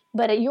Trail.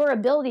 But your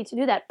ability to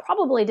do that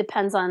probably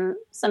depends on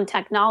some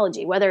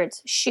technology, whether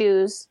it's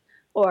shoes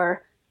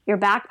or your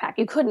backpack.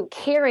 You couldn't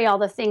carry all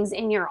the things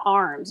in your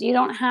arms. You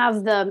don't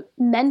have the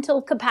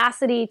mental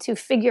capacity to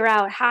figure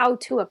out how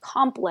to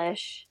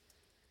accomplish.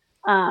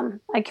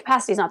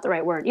 Capacity is not the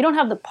right word. You don't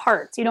have the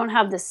parts. You don't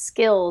have the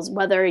skills,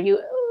 whether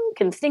you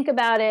can think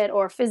about it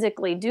or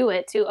physically do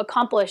it, to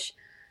accomplish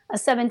a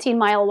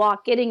 17-mile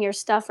walk, getting your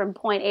stuff from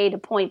point A to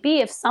point B.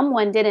 If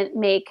someone didn't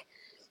make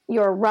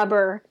your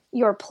rubber,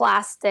 your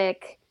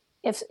plastic,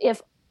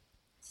 if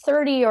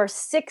 30 or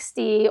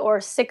 60 or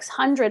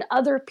 600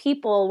 other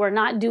people were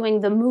not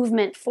doing the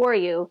movement for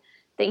you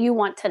that you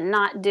want to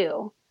not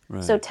do.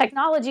 Right. So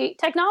technology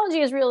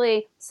is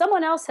really,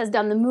 someone else has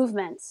done the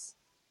movements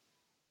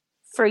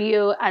for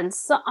you, and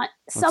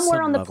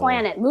somewhere on the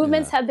planet,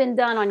 movements have been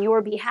done on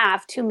your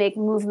behalf to make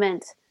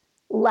movement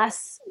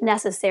less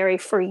necessary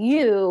for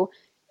you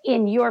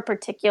in your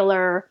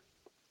particular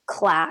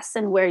class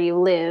and where you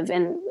live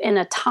and in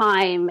a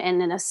time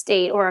and in a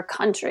state or a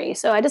country.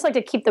 So I just like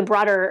to keep the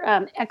broader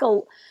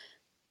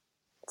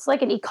it's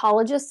like an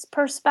ecologist's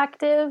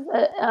perspective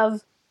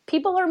of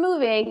people are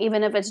moving,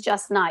 even if it's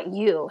just not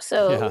you.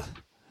 So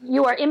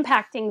you are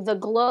impacting the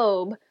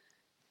globe,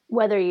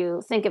 whether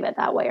you think of it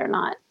that way or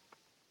not.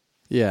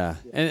 Yeah.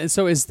 And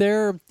so is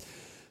there,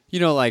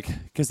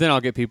 because then I'll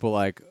get people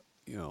like,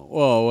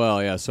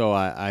 so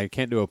I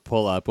can't do a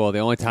pull-up. Well, the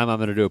only time I'm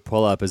going to do a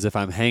pull-up is if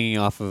I'm hanging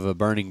off of a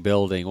burning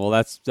building. Well,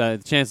 that's the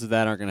chances of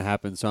that aren't going to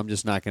happen, so I'm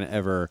just not going to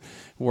ever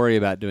worry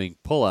about doing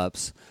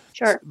pull-ups.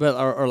 Sure. But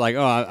or like,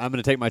 I'm going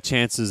to take my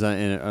chances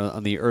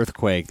on the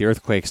earthquake. The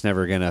earthquake's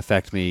never going to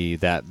affect me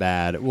that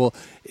bad. Well,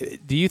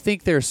 do you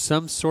think there's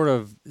some sort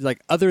of, like,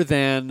 other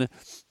than,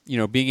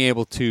 being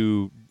able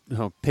to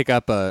pick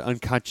up an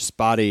unconscious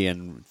body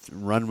and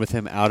run with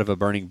him out of a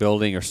burning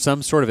building, or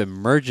some sort of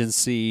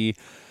emergency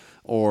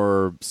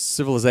or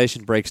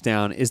civilization breaks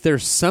down, is there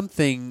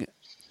something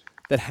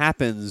that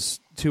happens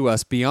to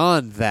us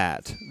beyond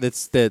that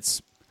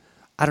that's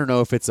I don't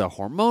know if it's a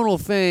hormonal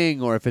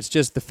thing or if it's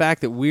just the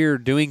fact that we're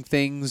doing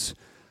things,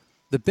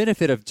 the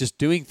benefit of just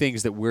doing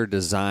things that we're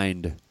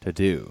designed to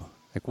do?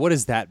 Like, what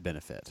is that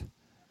benefit?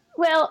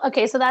 Well,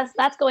 okay, so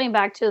that's going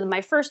back to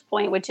my first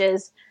point, which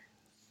is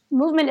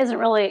movement isn't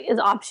really as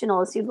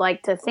optional as you'd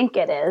like to think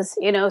it is.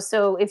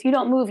 So if you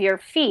don't move your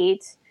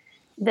feet,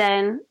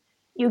 then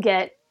you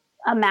get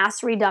a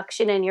mass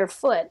reduction in your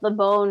foot. The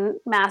bone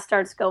mass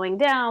starts going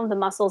down, the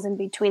muscles in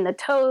between the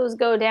toes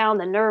go down,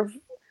 the nerve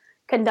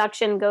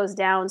conduction goes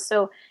down.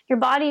 So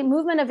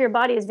movement of your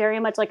body is very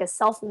much like a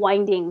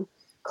self-winding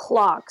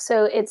clock.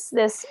 So it's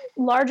this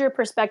larger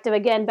perspective,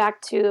 again,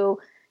 back to,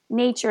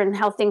 nature and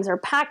how things are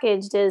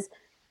packaged is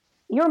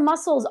your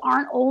muscles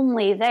aren't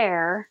only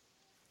there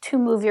to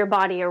move your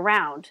body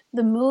around.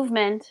 The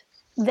movement,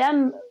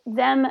 them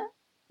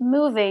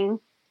moving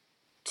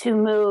to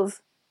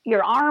move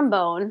your arm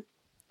bone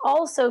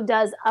also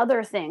does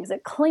other things.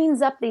 It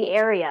cleans up the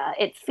area.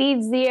 It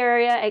feeds the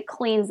area. It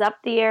cleans up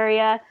the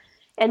area.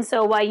 And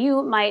so while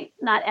you might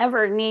not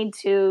ever need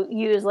to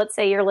use, let's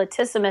say, your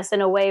latissimus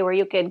in a way where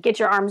you could get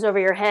your arms over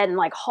your head and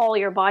like haul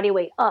your body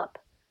weight up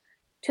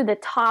to the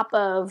top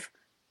of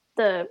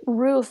the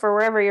roof or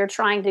wherever you're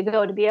trying to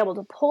go to be able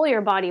to pull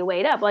your body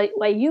weight up, like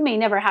you may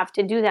never have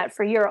to do that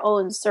for your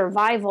own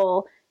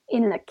survival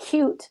in an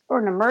acute or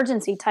an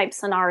emergency type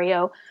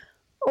scenario.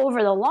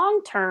 Over the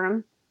long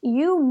term,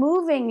 you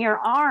moving your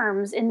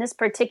arms in this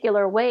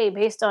particular way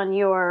based on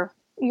your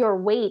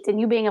weight and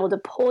you being able to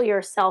pull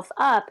yourself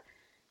up,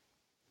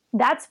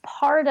 that's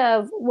part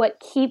of what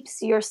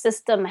keeps your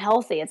system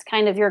healthy. It's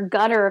kind of your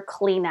gutter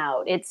clean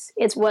out. It's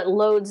what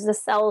loads the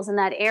cells in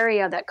that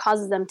area that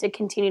causes them to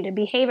continue to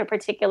behave a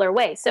particular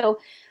way. So,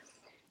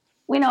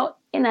 we know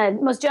in a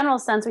most general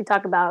sense, we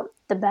talk about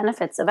the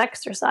benefits of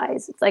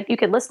exercise. It's like you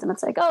could list them.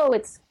 It's like, oh,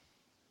 it's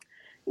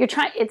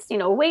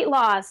weight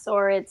loss,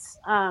 or it's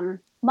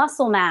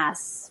muscle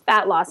mass,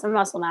 fat loss, and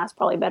muscle mass,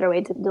 probably a better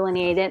way to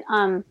delineate it.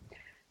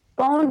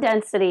 Bone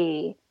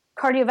density,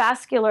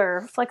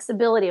 cardiovascular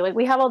flexibility. Like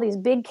we have all these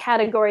big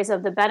categories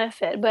of the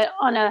benefit, but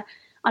on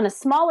a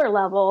smaller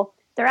level,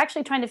 they're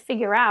actually trying to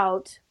figure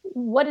out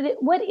what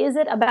is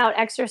it about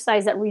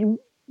exercise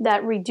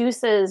that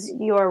reduces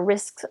your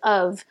risks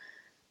of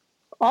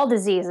all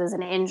diseases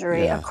and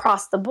injury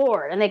across the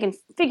board. And they can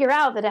figure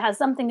out that it has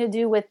something to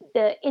do with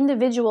the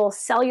individual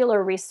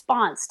cellular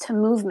response to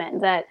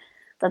movement, that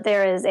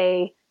there is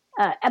a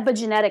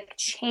epigenetic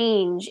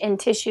change in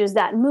tissues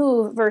that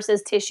move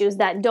versus tissues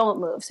that don't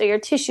move. So your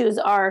tissues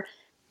are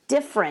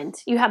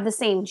different. You have the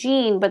same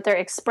gene, but they're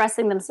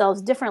expressing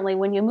themselves differently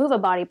when you move a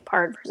body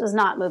part versus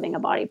not moving a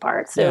body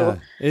part. So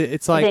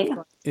it's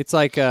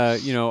like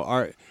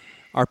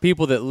our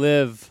people that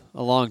live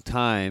a long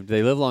time.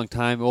 They live a long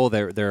time. Oh,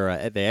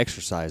 they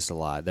exercised a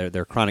lot.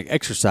 They're chronic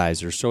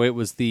exercisers. So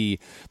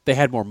they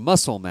had more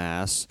muscle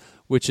mass,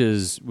 which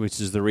is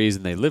the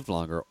reason they lived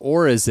longer.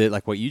 Or is it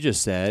like what you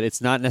just said?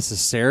 It's not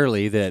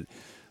necessarily that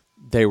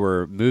they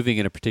were moving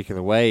in a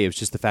particular way. It was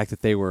just the fact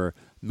that they were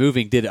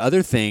moving, did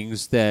other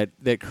things that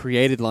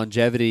created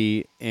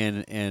longevity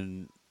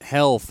and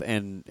health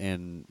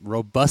and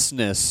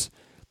robustness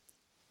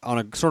on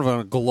a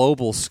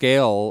global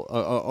scale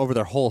over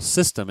their whole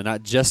system, and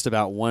not just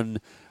about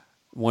one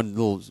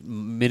little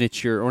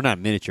miniature, or not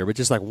miniature, but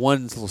just like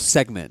one little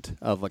segment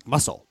of like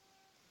muscle.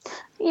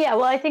 Yeah,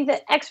 well, I think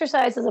that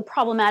exercise is a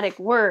problematic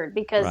word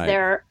because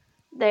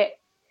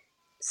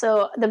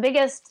so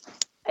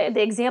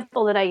the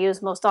example that I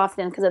use most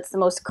often, because it's the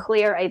most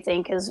clear, I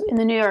think, is in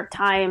the New York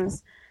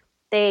Times.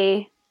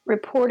 They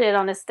reported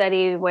on a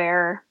study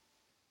where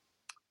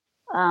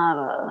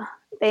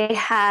they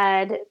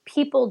had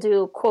people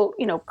do, quote,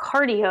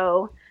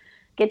 cardio,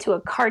 get to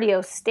a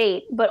cardio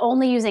state, but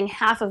only using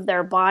half of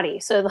their body.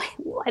 So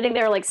I think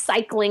they were like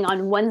cycling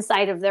on one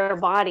side of their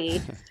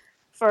body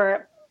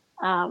for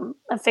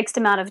a fixed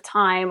amount of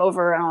time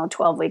over,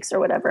 12 weeks or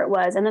whatever it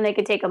was. And then they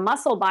could take a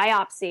muscle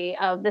biopsy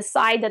of the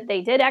side that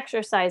they did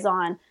exercise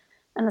on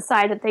and the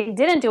side that they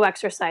didn't do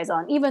exercise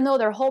on, even though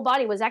their whole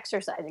body was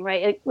exercising,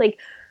 right? Like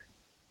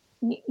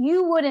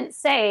you wouldn't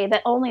say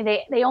that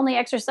they only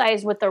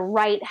exercise with the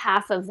right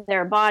half of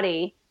their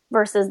body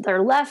versus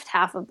their left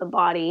half of the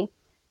body.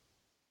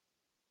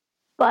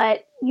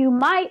 But you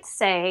might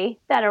say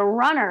that a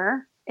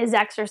runner is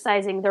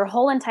exercising their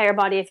whole entire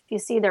body if you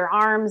see their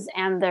arms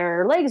and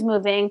their legs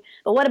moving.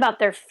 But what about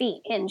their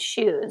feet in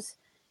shoes?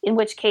 In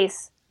which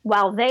case,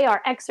 while they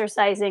are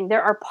exercising,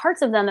 there are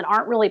parts of them that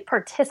aren't really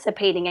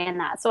participating in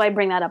that. So I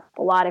bring that up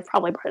a lot. I've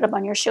probably brought it up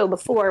on your show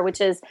before,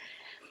 which is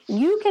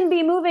you can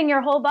be moving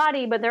your whole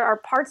body, but there are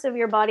parts of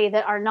your body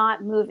that are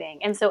not moving.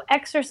 And so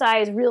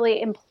exercise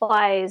really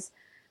implies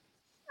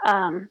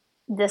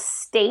the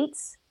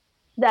states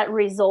that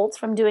results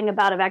from doing a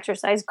bout of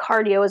exercise.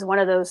 Cardio is one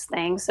of those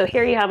things. So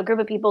here you have a group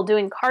of people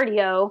doing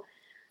cardio.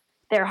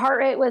 Their heart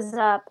rate was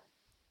up.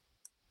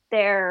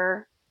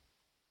 Their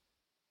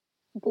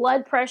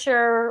blood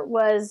pressure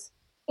was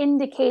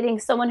indicating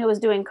someone who was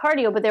doing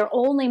cardio, but they're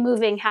only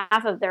moving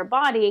half of their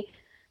body.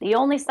 The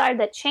only side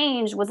that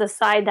changed was the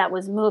side that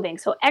was moving.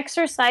 So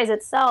exercise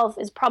itself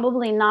is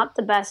probably not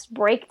the best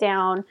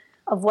breakdown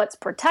of what's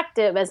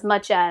protective as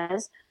much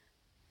as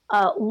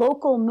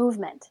local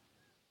movement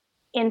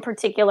in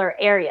particular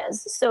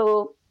areas.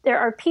 So there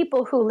are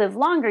people who live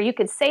longer. You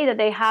could say that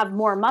they have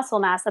more muscle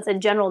mass. That's a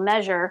general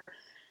measure.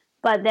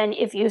 But then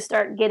if you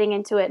start getting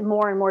into it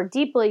more and more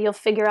deeply, you'll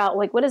figure out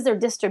like what is their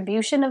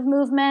distribution of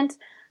movement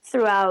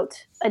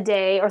throughout a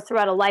day or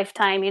throughout a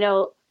lifetime.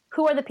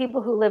 Who are the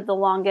people who live the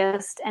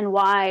longest and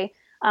why?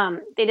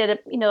 They did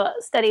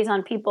studies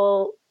on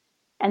people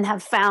and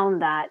have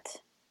found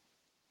that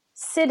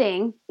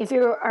sitting, if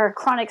you are a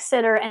chronic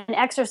sitter and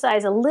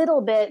exercise a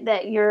little bit,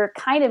 that you're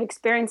kind of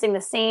experiencing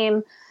the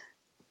same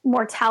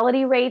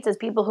mortality rates as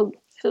people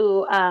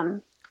who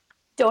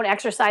don't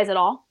exercise at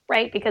all,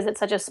 right? Because it's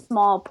such a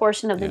small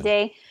portion of the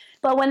day.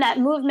 But when that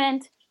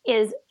movement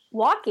is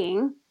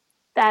walking,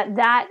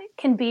 that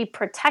can be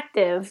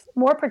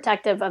more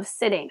protective of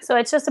sitting. So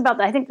it's just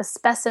about, I think, the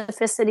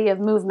specificity of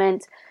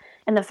movement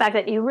and the fact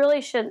that you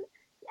really should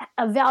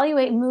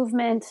evaluate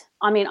movement,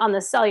 on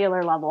the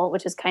cellular level,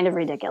 which is kind of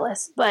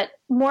ridiculous, but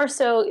more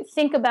so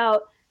think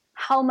about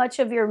how much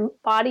of your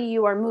body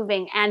you are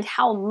moving and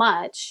how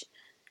much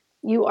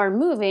you are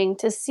moving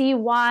to see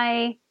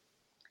why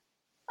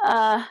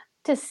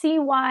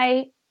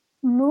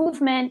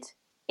movement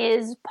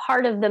is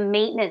part of the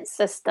maintenance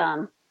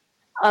system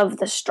of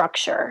the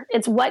structure.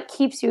 It's what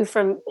keeps you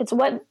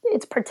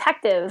it's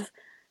protective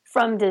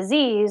from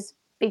disease,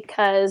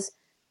 because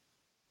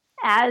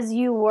as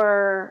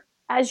your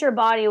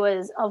body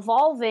was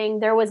evolving,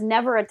 there was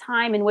never a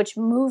time in which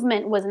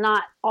movement was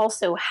not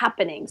also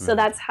happening. So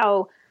that's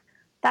how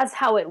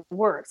it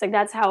works. Like,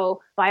 that's how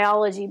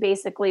biology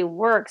basically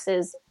works,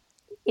 is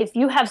if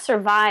you have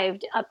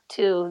survived up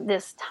to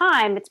this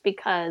time, it's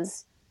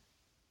because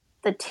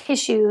the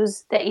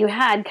tissues that you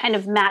had kind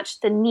of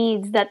matched the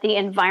needs that the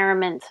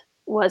environment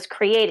was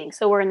creating.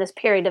 So we're in this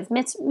period of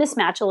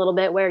mismatch a little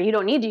bit, where you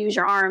don't need to use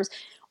your arms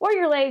or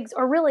your legs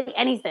or really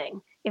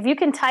anything. If you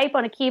can type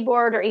on a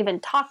keyboard or even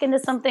talk into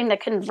something to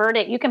convert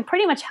it, you can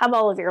pretty much have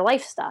all of your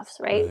life stuffs,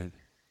 right?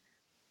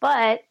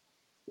 But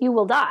you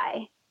will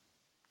die.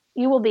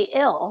 You will be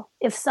ill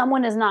if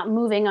someone is not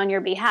moving on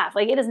your behalf.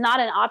 Like, it is not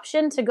an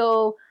option to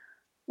go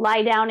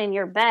lie down in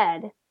your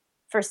bed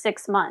for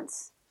 6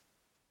 months.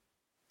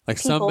 Like,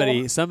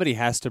 somebody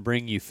has to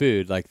bring you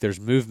food. Like, there's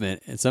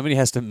movement, and somebody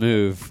has to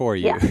move for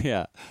you.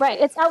 Yeah.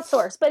 Right. It's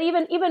outsourced. But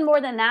even more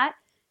than that,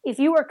 if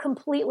you were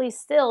completely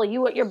still,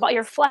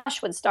 your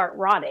flesh would start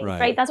rotting.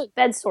 Right. That's what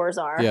bed sores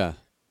are. Yeah.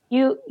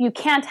 You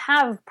can't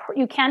have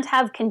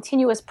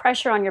continuous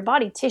pressure on your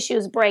body.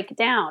 Tissues break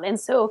down, and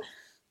so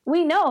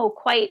we know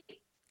quite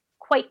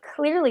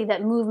clearly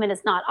that movement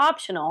is not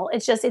optional.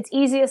 It's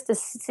easiest to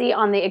see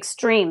on the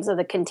extremes of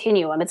the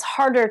continuum. It's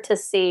harder to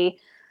see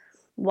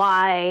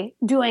why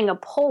doing a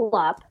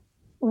pull-up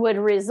would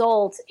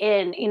result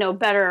in,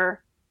 better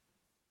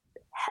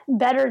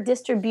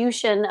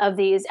distribution of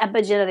these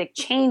epigenetic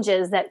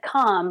changes that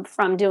come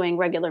from doing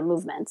regular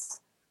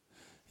movements.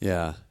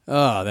 Yeah.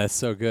 Oh, that's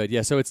so good.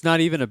 Yeah. So it's not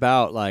even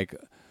about like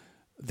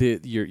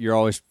you're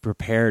always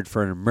prepared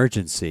for an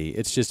emergency.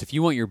 It's just, if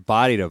you want your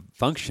body to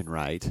function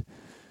right,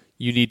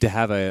 you need to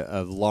have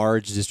a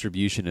large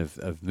distribution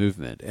of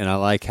movement. And I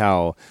like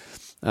how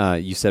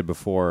you said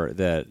before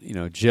that,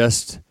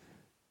 just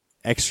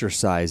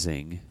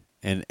exercising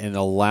and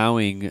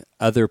allowing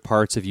other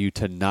parts of you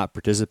to not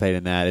participate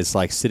in that is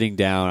like sitting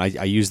down.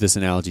 I used this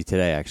analogy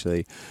today,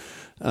 actually,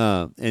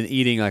 and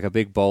eating like a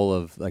big bowl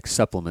of like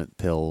supplement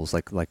pills,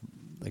 like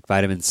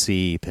vitamin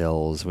C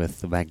pills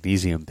with the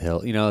magnesium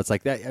pill. It's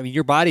like that. I mean,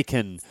 your body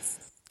can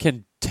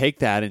take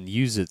that and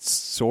use it,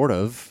 sort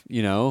of,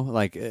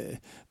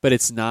 but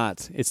it's not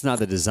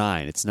the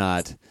design. That's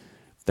not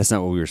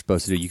what we were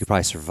supposed to do. You could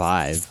probably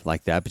survive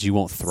like that, but you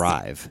won't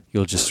thrive.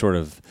 You'll just sort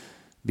of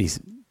be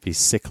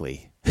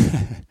sickly.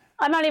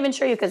 I'm not even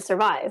sure you could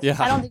survive. Yeah.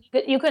 I don't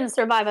think you couldn't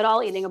survive at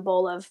all eating a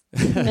bowl of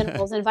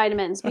minerals and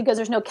vitamins, because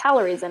there's no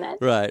calories in it.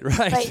 Right.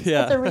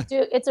 Yeah.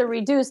 It's a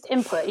reduced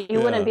input.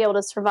 You wouldn't be able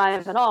to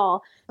survive at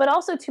all. But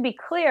also, to be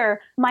clear,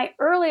 my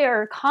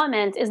earlier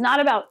comment is not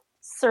about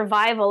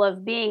survival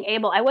of being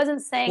able. I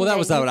wasn't saying. Well, that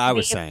was not what I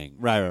was saying.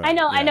 Right. I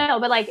know,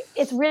 but like,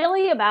 it's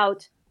really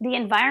about the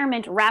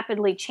environment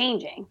rapidly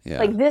changing. Yeah.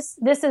 Like, this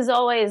is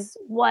always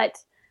what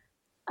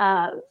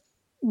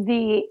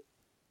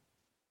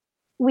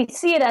we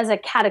see it as a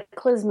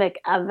cataclysmic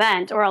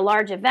event or a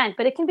large event,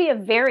 but it can be a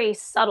very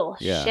subtle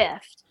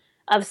shift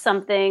of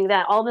something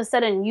that all of a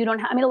sudden you don't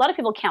have. I mean, a lot of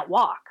people can't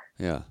walk.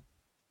 Yeah.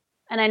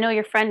 And I know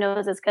your friend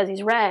knows this because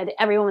he's read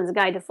Every Woman's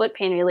Guide to Foot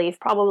Pain Relief,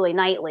 probably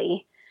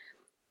nightly.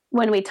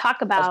 When we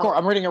talk about... Of course,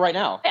 I'm reading it right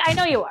now. I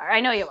know you are.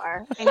 I know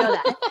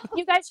that.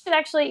 You guys should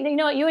actually... You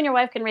know what? You and your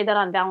wife can read that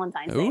on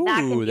Valentine's Day.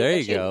 Ooh, there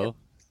you go.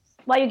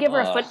 While you give her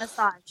a foot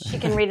massage, she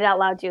can read it out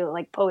loud to you,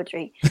 like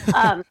poetry.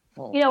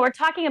 We're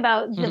talking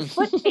about the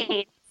foot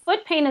pain.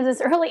 Foot pain is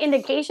this early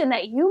indication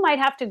that you might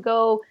have to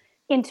go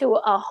into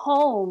a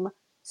home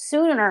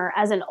sooner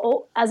as an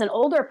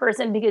older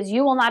person, because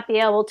you will not be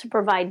able to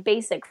provide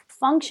basic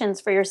functions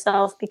for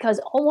yourself, because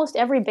almost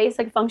every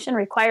basic function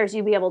requires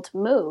you be able to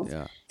move.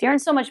 Yeah. If you're in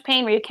so much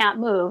pain where you can't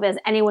move, as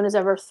anyone who's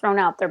ever thrown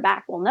out their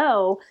back will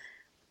know,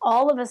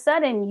 all of a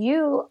sudden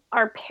you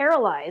are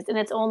paralyzed, and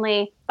it's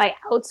only by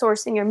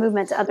outsourcing your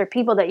movement to other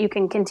people that you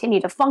can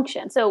continue to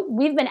function. So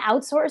we've been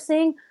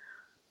outsourcing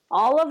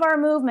all of our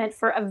movement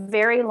for a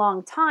very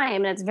long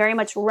time, and it's very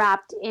much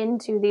wrapped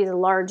into these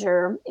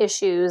larger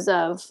issues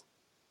of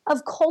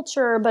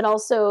culture, but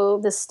also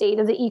the state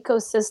of the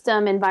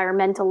ecosystem,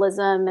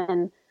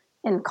 environmentalism,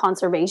 and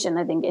conservation,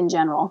 I think, in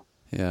general.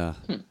 Yeah.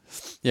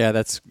 Yeah,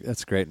 that's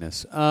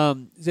greatness.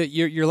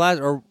 Your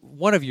last, or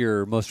one of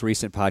your most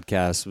recent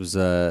podcasts was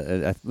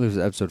I believe it was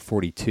episode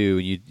 42,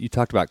 and you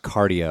talked about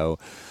cardio.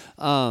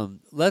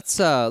 Let's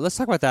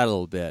talk about that a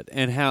little bit,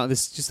 and how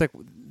this just like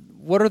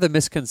what are the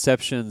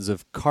misconceptions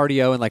of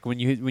cardio, and like when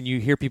you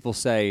hear people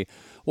say,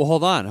 well,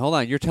 hold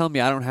on, you're telling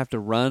me I don't have to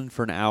run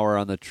for an hour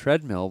on the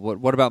treadmill.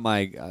 What about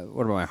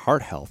my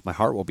heart health? My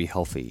heart will be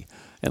healthy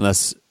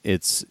unless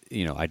it's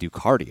I do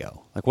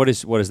cardio. Like what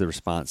is the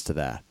response to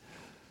that?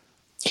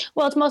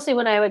 Well, it's mostly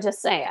what I would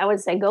just say. I would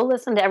say, go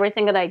listen to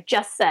everything that I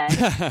just said.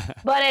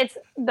 but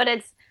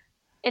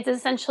it's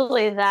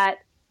essentially that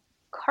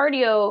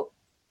cardio,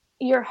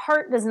 your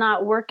heart does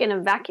not work in a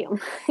vacuum.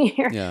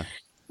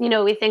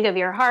 We think of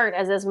your heart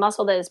as this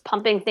muscle that is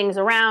pumping things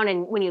around.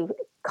 And when you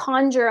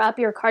conjure up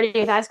your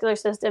cardiovascular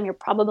system, you're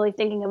probably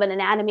thinking of an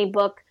anatomy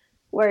book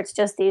where it's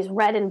just these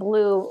red and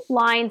blue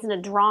lines in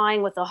a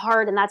drawing with a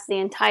heart, and that's the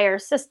entire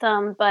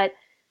system. But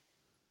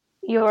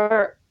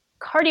your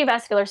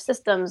cardiovascular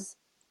system's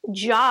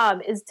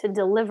job is to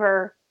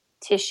deliver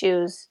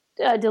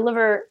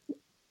deliver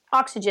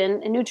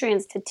oxygen and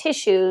nutrients to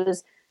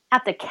tissues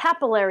at the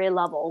capillary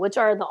level, which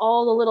are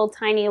all the little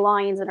tiny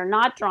lines that are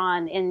not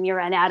drawn in your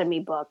anatomy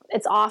book.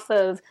 It's off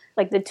of,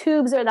 like, the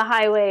tubes are the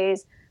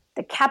highways,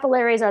 the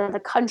capillaries are the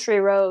country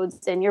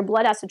roads, and your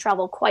blood has to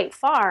travel quite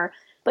far.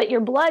 But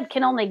your blood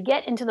can only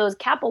get into those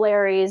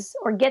capillaries,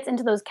 or gets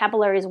into those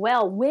capillaries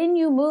well, when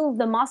you move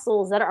the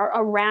muscles that are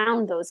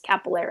around those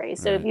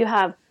capillaries. So if you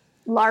have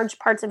large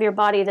parts of your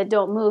body that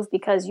don't move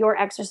because your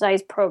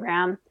exercise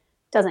program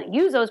doesn't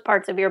use those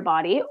parts of your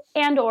body,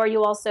 and or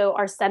you also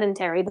are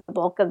sedentary the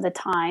bulk of the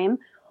time,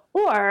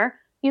 or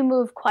you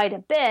move quite a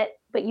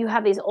bit, but you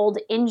have these old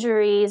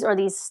injuries or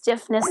these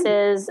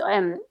stiffnesses,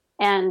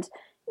 and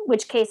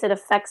which case it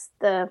affects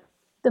the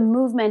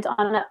movement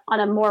on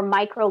a more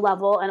micro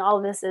level, and all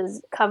of this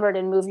is covered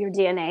in Move Your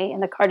DNA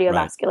in the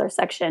cardiovascular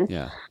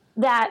section,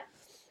 that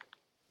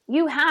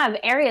you have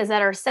areas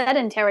that are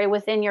sedentary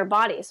within your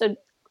body. So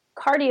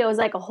cardio is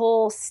like a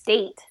whole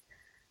state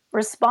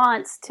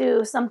response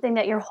to something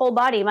that your whole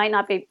body might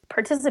not be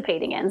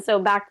participating in. So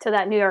back to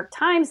that New York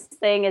Times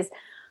thing is,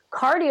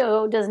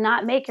 cardio does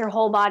not make your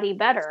whole body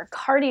better.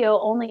 Cardio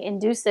only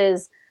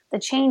induces the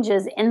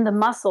changes in the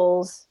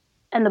muscles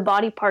and the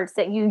body parts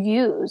that you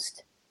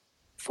used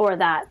for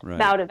that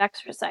bout of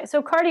exercise.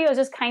 So cardio is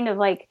just kind of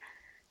like,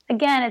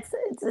 again,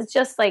 it's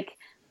just like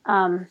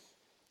kind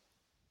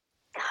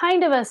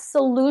of a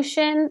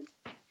solution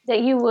that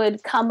you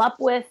would come up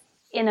with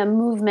in a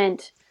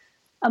movement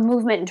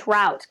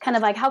drought. Kind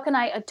of like, how can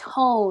I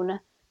atone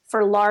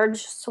for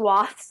large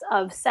swaths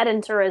of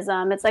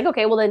sedentarism? It's like,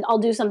 okay, well then I'll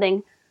do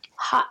something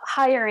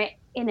higher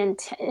in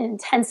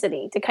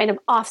intensity to kind of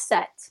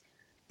offset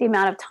the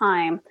amount of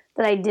time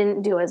that I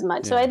didn't do as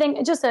much. So I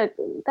think just that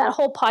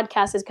whole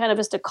podcast is kind of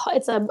just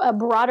it's a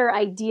broader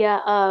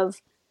idea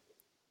of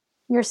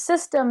your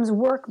systems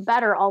work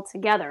better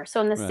altogether.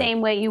 So in the same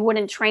way you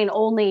wouldn't train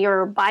only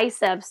your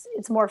biceps,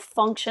 it's more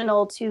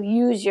functional to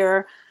use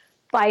your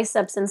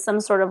biceps in some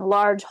sort of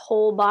large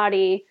whole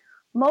body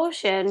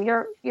motion.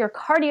 Your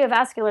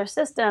cardiovascular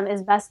system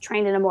is best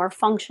trained in a more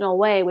functional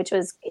way, which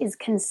is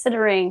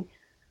considering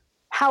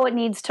how it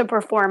needs to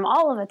perform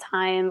all of the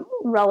time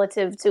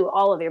relative to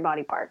all of your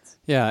body parts.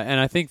 Yeah, and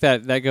I think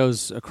that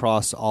goes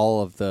across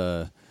all of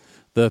the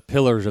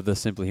pillars of the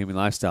Simply Human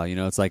lifestyle.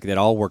 It's like it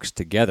all works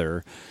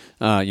together.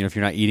 If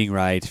you're not eating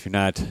right, if you're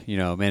not,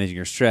 managing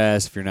your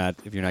stress, if you're not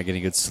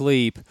getting good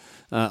sleep,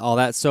 all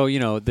that. So,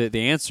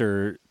 the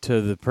answer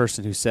to the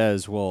person who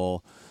says,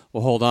 well,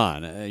 hold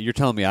on, you're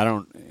telling me I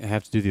don't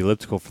have to do the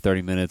elliptical for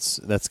 30 minutes.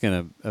 That's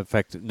going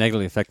to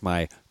negatively affect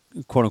my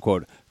quote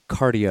unquote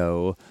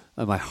cardio,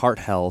 my heart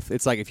health.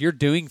 It's like, if you're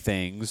doing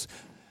things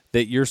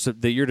that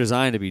you're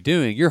designed to be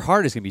doing, your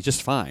heart is going to be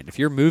just fine. If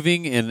you're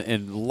moving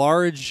in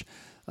large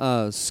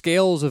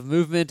scales of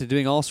movement and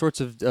doing all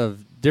sorts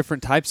of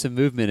different types of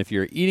movement, if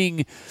you're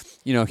eating,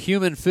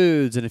 human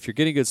foods, and if you're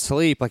getting good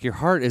sleep, like, your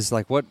heart is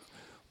like,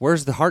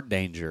 where's the heart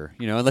danger?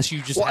 Unless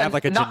you just have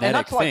like a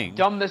genetic thing. Like,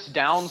 dumb this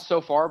down so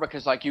far,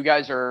 because like you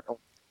guys are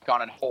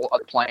on a whole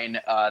other plane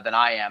than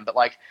I am, but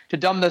like, to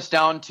dumb this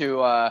down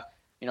to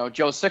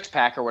Joe's six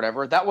pack or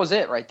whatever, that was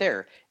it right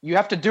there. You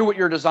have to do what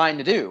you're designed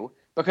to do,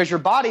 because your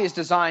body is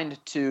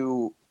designed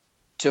to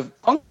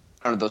function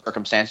under those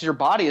circumstances. Your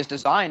body is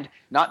designed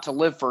not to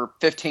live for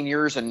 15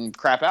 years and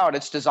crap out.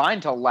 It's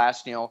designed to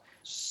last,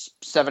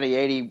 70,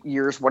 80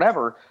 years,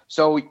 whatever.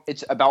 So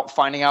it's about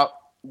finding out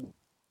what you're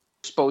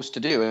supposed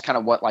to do. It's kind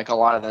of what like a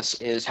lot of this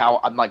is,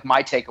 how I'm like,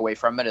 my takeaway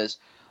from it is,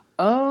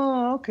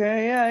 oh,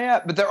 okay,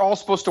 yeah. But they're all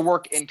supposed to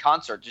work in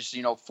concert, just,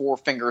 four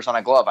fingers on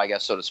a glove, I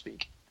guess, so to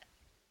speak.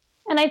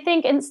 And I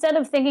think instead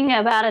of thinking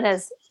about it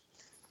as,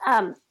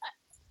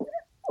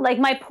 like,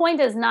 my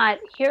point is not,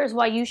 here's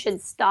why you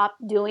should stop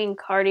doing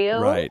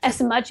cardio, as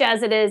much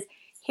as it is,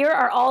 here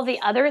are all the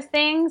other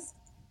things.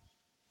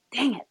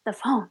 Dang it, the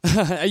phone.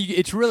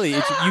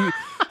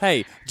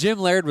 Hey, Jim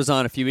Laird was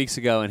on a few weeks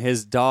ago, and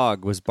his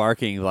dog was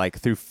barking like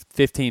through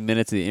 15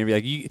 minutes of the interview.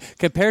 Like,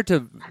 compared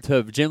to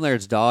Jim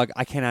Laird's dog,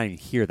 I cannot even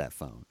hear that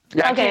phone.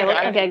 Yeah,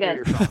 Okay,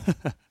 good.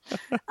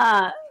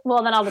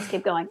 Well, then I'll just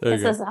keep going.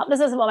 This is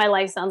what my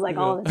life sounds like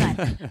all the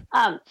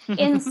time.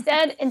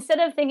 Instead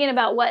of thinking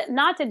about what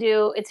not to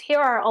do, it's here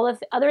are all the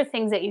other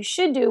things that you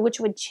should do, which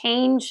would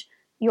change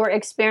your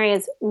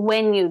experience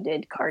when you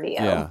did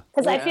cardio.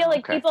 Because I feel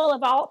like people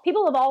have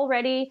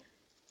already,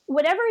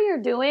 whatever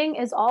you're doing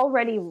is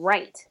already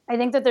right. I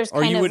think that there's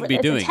kind of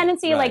a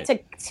tendency like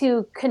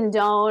to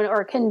condone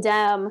or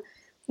condemn,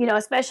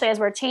 especially as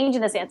we're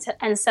changing this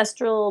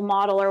ancestral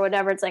model or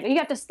whatever. It's like, you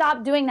have to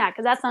stop doing that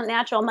because that's not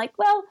natural. I'm like,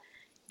 well,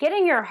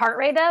 getting your heart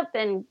rate up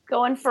and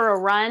going for a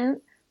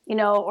run,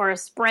 or a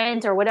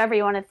sprint or whatever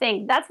you want to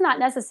think, that's not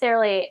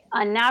necessarily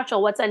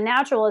unnatural. What's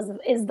unnatural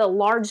is the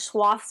large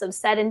swaths of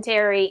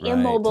sedentary,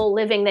 immobile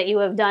living that you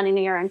have done in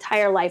your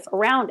entire life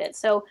around it.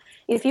 So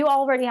if you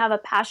already have a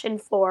passion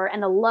for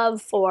and a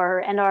love for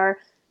and are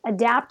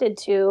adapted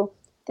to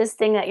this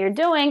thing that you're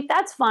doing,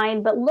 that's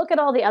fine. But look at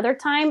all the other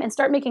time and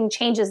start making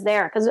changes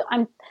there. Because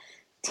I'm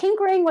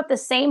tinkering with the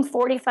same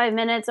 45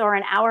 minutes or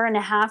an hour and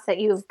a half that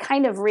you've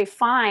kind of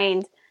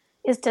refined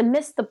is to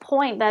miss the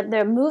point that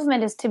the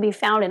movement is to be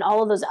found in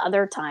all of those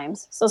other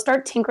times. So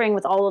start tinkering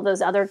with all of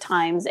those other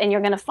times, and you're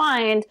going to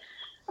find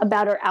a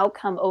better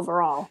outcome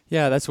overall.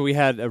 Yeah, that's what we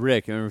had,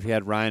 Rick. I remember if we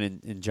had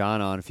Ryan and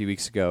John on a few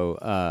weeks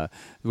ago.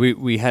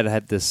 We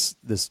had this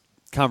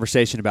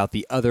conversation about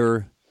the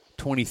other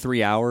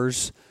 23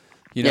 hours.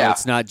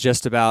 It's not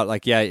just about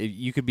like,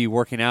 you could be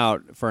working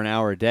out for an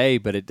hour a day,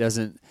 but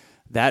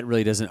that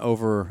really doesn't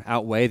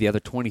outweigh the other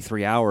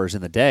 23 hours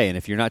in the day. And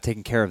if you're not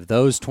taking care of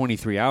those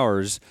 23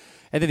 hours,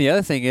 and then the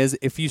other thing is,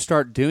 if you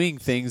start doing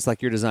things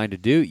like you're designed to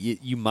do,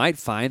 you might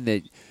find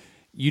that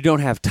you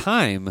don't have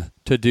time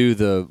to do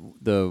the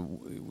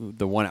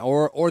 1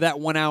 hour or that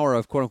 1 hour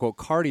of quote unquote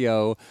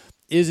cardio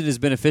isn't as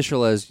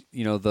beneficial as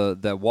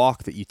the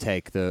walk that you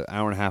take, the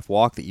hour and a half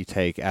walk that you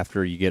take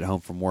after you get home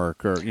from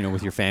work or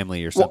with your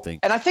family or something.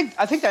 Well, and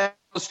I think that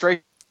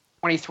illustration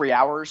 23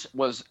 hours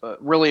was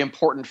really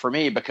important for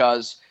me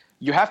because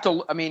you have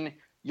to,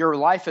 your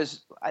life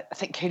is, I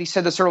think Katy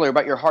said this earlier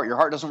about your heart. Your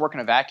heart doesn't work in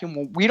a vacuum.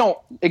 Well, we don't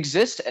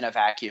exist in a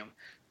vacuum.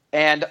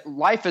 And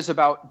life is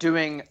about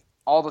doing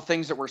all the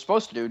things that we're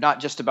supposed to do, not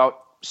just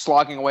about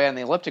slogging away on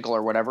the elliptical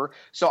or whatever.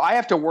 So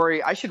I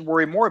should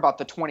worry more about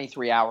the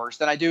 23 hours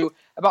than I do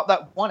about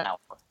that 1 hour.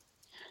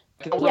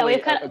 That's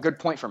really a good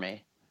point for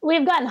me.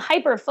 We've gotten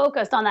hyper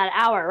focused on that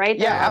hour, right?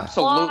 Yeah,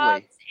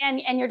 absolutely.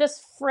 And you're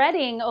just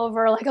fretting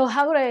over like, oh,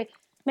 how would I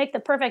make the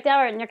perfect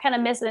hour? And you're kind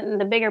of missing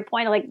the bigger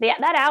point of like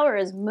that hour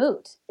is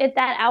moot.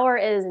 That hour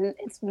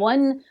it's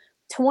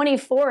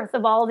 1/24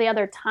 of all the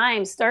other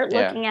times. Start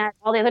looking at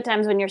all the other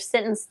times when you're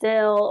sitting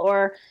still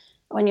or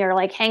when you're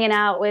like hanging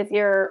out with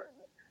your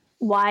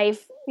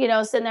wife,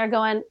 sitting there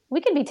going,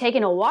 we could be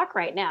taking a walk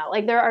right now.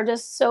 Like there are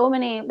just so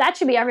many, that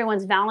should be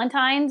everyone's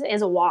Valentine's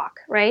is a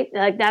walk, right?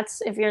 Like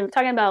that's, if you're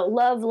talking about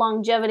love,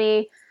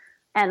 longevity,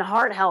 and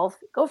heart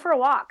health, go for a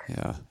walk.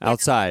 Yeah,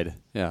 outside.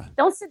 Yeah.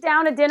 Don't sit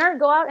down at dinner.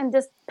 Go out and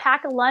just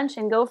pack a lunch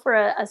and go for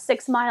a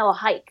 6-mile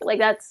hike. Like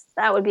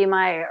that would be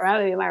my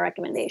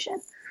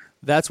recommendation.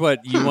 That's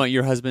what you want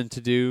your husband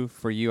to do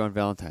for you on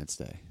Valentine's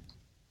Day.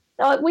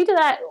 We do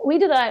that. We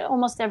do that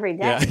almost every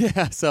day.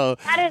 Yeah. So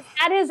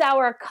that is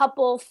our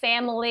couple,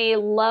 family,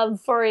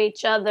 love for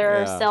each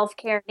other,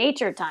 self-care,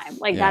 nature time.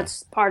 Like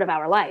that's part of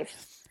our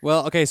life.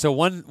 Well, okay. So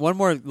one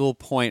more little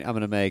point I'm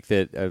going to make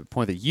a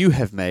point that you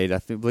have made. I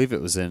believe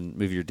it was in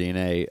Move Your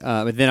DNA.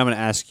 And then I'm going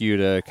to ask you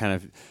to kind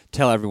of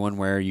tell everyone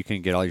where you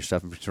can get all your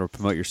stuff and sort of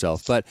promote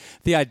yourself. But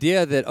the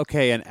idea that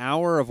an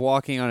hour of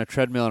walking on a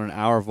treadmill and an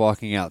hour of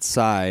walking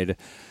outside.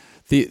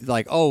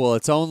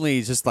 It's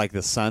only just like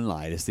the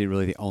sunlight is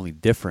really the only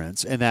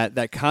difference. And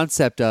that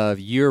concept of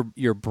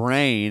your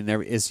brain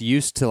is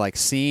used to like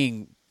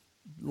seeing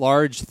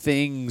large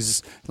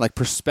things like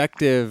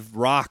perspective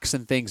rocks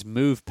and things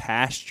move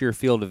past your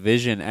field of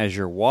vision as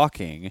you're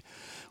walking.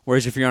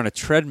 Whereas if you're on a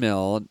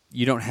treadmill,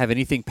 you don't have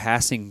anything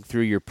passing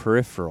through your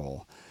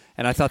peripheral.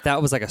 And I thought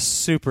that was like a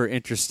super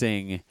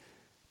interesting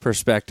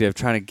perspective,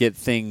 trying to get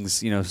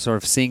things, sort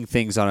of seeing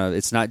things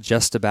it's not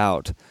just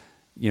about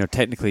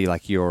technically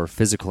like your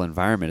physical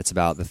environment. It's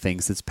about the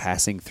things that's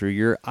passing through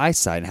your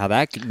eyesight and how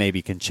that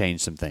maybe can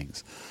change some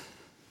things.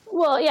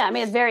 Well, yeah,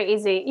 it's very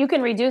easy. You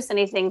can reduce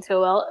anything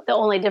to the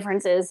only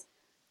difference is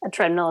a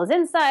treadmill is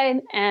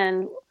inside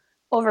and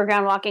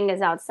overground walking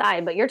is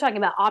outside. But you're talking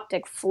about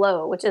optic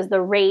flow, which is the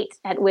rate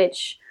at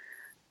which,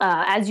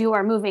 as you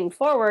are moving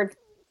forward,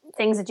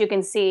 things that you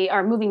can see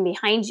are moving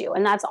behind you.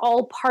 And that's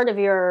all part of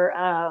your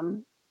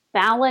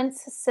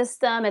balance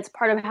system. It's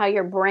part of how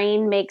your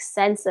brain makes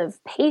sense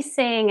of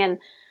pacing, and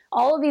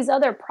all of these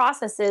other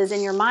processes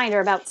in your mind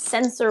are about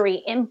sensory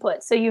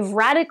input. So you've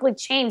radically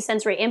changed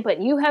sensory input.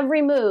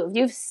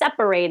 You've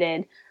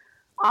separated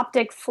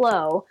optic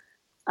flow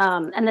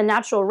and the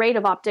natural rate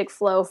of optic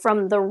flow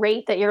from the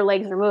rate that your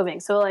legs are moving.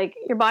 So like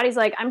your body's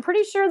like, I'm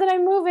pretty sure that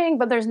I'm moving,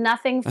 but there's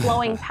nothing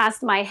flowing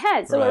past my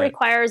head. So it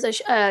requires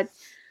a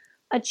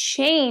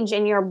change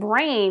in your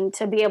brain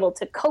to be able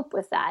to cope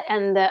with that.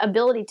 And the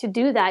ability to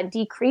do that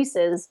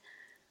decreases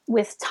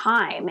with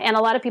time. And a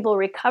lot of people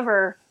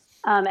recover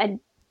and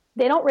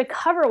they don't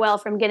recover well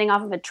from getting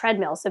off of a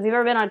treadmill. So if you've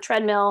ever been on a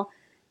treadmill,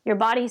 your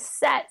body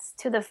sets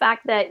to the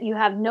fact that you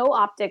have no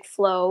optic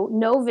flow,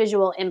 no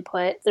visual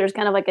input. There's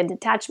kind of like a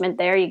detachment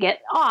there. You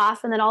get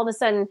off, and then all of a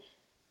sudden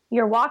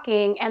you're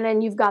walking, and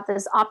then you've got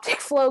this optic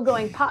flow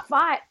going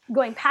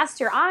past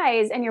your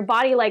eyes, and your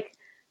body like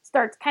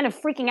starts kind of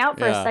freaking out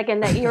for a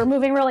second that you're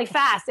moving really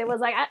fast. It was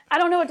like, I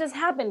don't know what just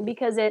happened,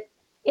 because it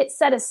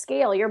set a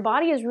scale. Your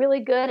body is really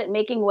good at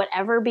making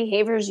whatever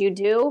behaviors you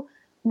do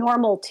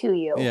normal to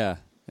you. Yeah.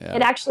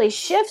 It actually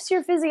shifts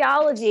your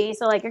physiology.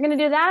 So like, you're going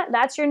to do that.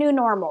 That's your new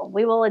normal.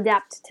 We will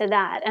adapt to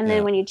that. And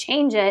then when you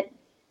change it,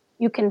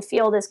 you can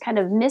feel this kind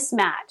of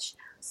mismatch.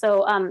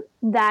 So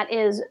that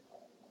is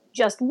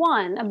just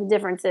one of the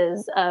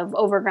differences of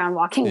overground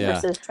walking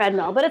versus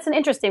treadmill. But it's an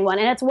interesting one,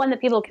 and it's one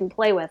that people can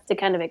play with to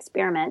kind of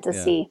experiment to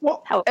see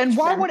how. And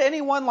why would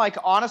anyone, like,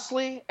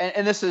 honestly,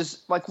 and this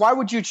is like, why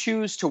would you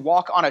choose to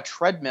walk on a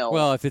treadmill?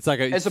 Well, if it's like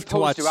as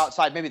opposed to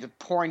outside, maybe the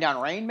pouring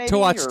down rain, maybe to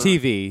watch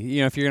TV.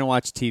 You know, if you're going to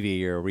watch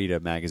TV or read a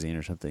magazine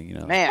or something, you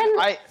know. Man,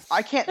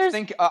 I can't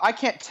think. I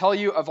can't tell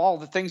you of all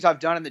the things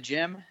I've done in the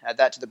gym. Add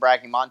that to the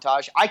bragging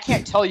montage. I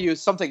can't tell you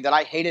something that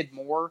I hated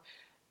more,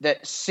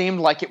 that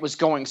seemed like it was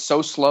going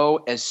so slow,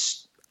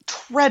 as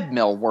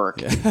treadmill work.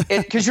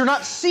 Because you're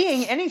not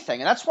seeing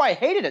anything. And that's why I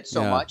hated it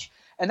so much.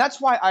 And that's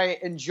why I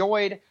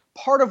enjoyed –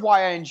 part of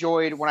why I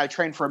enjoyed when I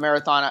trained for a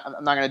marathon,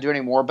 I'm not going to do it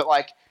anymore, but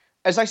like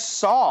as I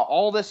saw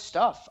all this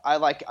stuff, I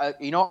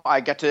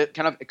got to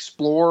kind of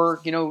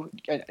explore,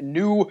 a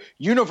new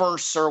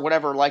universe or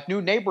whatever, like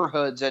new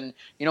neighborhoods, and,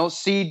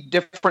 see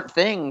different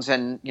things,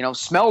 and,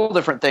 smell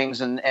different things,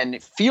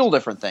 and feel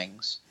different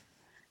things.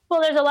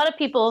 Well, there's a lot of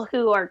people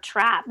who are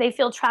trapped. They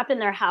feel trapped in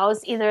their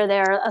house. Either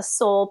they're a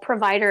sole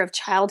provider of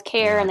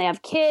childcare and they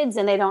have kids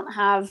and they don't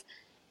have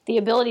the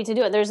ability to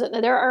do it.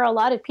 There are a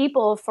lot of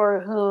people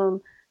for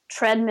whom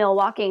treadmill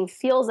walking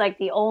feels like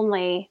the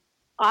only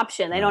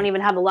option. They don't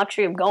even have the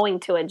luxury of going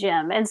to a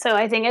gym. And so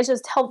I think it's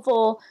just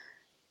helpful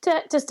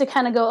to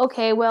kind of go,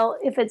 okay, well,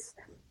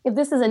 if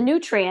this is a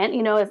nutrient,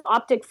 if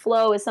optic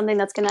flow is something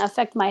that's going to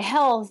affect my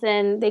health,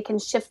 then they can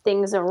shift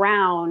things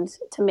around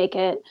to make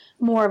it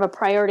more of a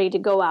priority to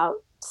go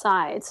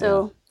outside.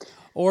 So,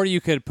 or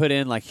you could put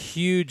in like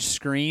huge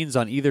screens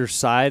on either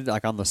side,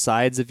 like on the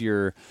sides of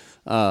your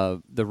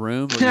the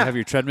room where you have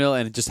your treadmill,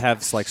 and just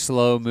have like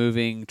slow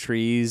moving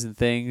trees and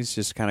things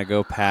just kind of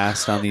go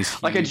past on these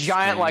huge like a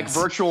giant screens. Like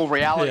virtual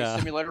reality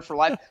simulator for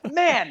life.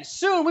 Man,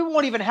 soon we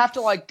won't even have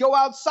to like go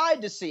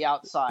outside to see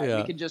outside.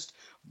 We can just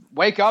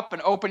wake up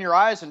and open your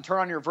eyes and turn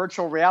on your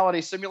virtual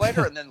reality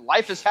simulator, and then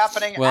life is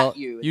happening at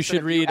you. You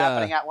should read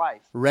happening at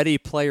life. Ready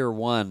Player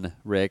One,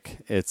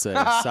 Rick. It's a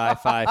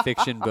sci-fi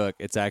fiction book.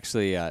 It's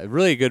actually a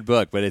really good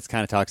book, but it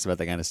kind of talks about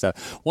that kind of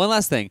stuff. One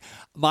last thing.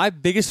 My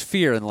biggest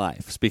fear in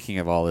life, speaking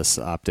of all this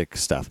optic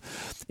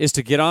stuff, is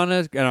to get on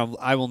and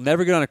I will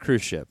never get on a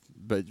cruise ship,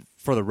 but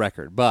for the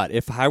record. But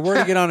if I were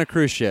to get on a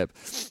cruise ship,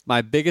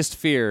 my biggest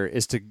fear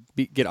is to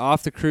get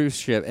off the cruise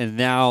ship, and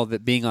now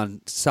that being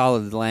on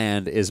solid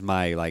land is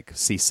my like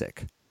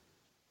seasick.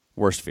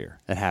 Worst fear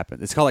that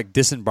happened. It's called like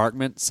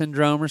disembarkment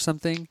syndrome or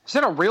something. Is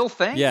that a real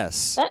thing?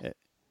 Yes.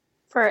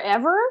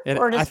 Forever,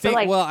 or just for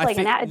a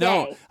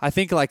day? I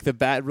think like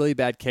the really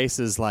bad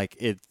cases, like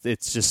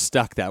it's just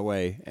stuck that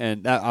way,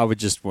 and I would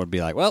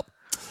be like, well.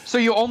 So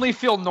you only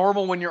feel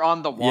normal when you're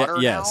on the water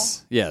now?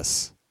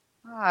 Yes.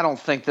 I don't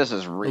think this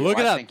is real. Look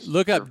it up.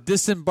 Look up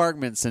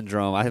disembarkment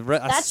syndrome.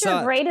 That's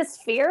your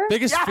greatest fear?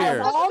 Biggest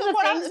fear. All the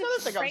things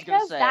you're afraid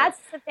of? That's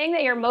the thing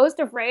that you're most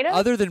afraid of?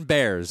 Other than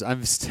bears.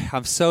 I'm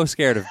so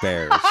scared of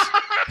bears.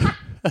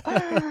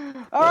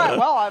 All right.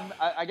 Well,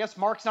 I guess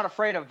Mark's not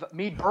afraid of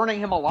me burning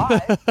him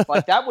alive.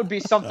 Like that would be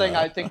something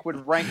I think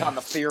would rank on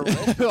the fear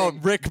list.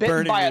 Rick bitten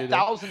burning by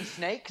 1,000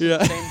 snakes at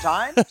the same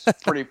time. It's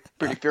pretty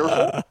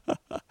fearful.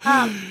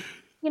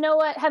 You know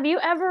what? Have you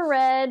ever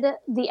read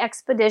The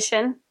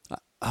Expedition?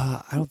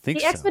 I don't think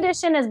so. The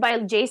Expedition is by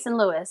Jason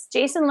Lewis.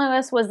 Jason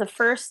Lewis was the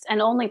first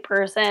and only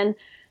person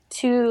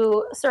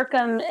to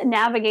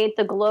circumnavigate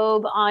the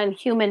globe on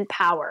human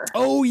power.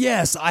 Oh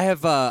yes, I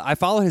have. I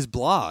follow his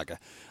blog.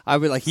 I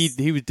would like he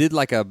did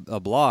like a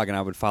blog, and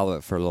I would follow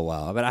it for a little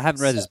while. But I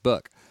haven't read his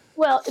book.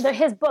 Well,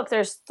 his book,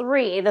 there's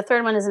 3. The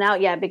third one isn't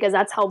out yet because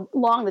that's how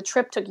long the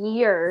trip took,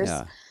 years.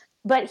 Yeah.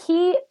 But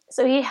he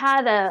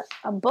had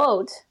a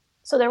boat,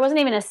 so there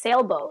wasn't even a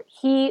sailboat.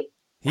 He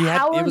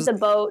powered the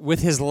boat with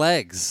his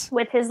legs.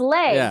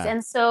 Yeah.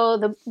 And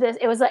so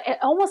it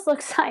almost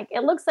looks like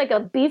a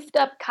beefed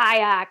up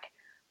kayak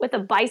with a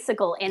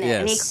bicycle in it,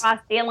 and he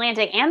crossed the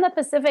Atlantic and the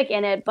Pacific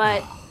in it.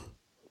 But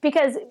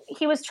because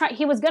he was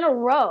going to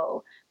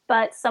row,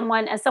 but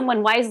as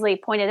someone wisely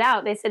pointed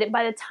out, they said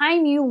by the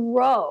time you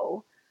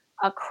row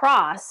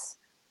across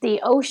the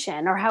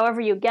ocean or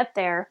however you get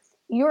there,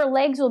 your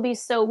legs will be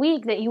so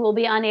weak that you will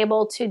be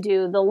unable to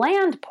do the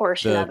land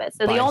portion of it.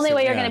 So the only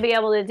way you're going to be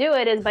able to do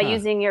it is by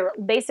using your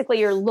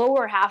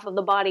lower half of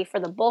the body for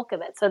the bulk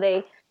of it. So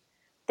they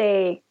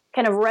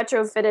kind of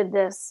retrofitted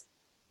this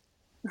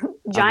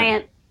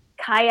giant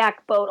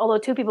kayak boat, although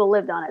 2 people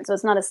lived on it, so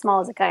it's not as small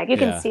as a kayak. You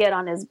Yeah. can see it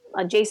on his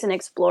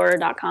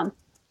jasonexplorer.com.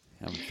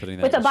 I'm putting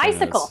that With in a the show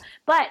bicycle. notes.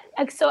 But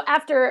so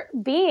after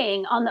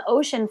being on the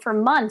ocean for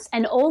months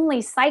and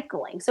only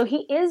cycling, so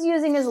he is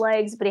using his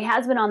legs, but he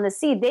has been on the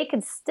sea. They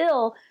could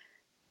still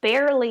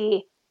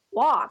barely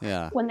walk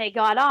when they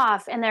got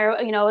off, and there,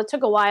 it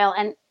took a while.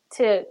 And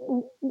to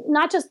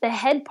not just the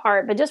head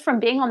part, but just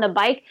from being on the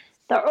bike,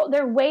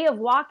 their way of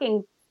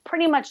walking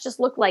pretty much just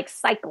looked like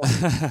cycling.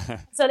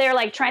 So they were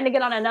like trying to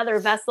get on another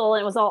vessel,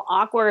 and it was all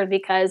awkward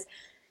because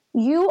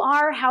you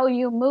are how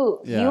you move.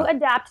 Yeah. You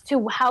adapt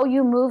to how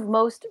you move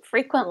most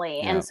frequently.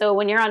 Yeah. And so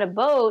when you're on a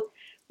boat,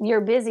 you're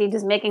busy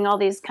just making all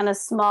these kind of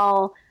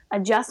small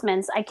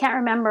adjustments. I can't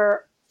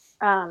remember.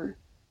 I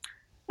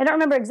don't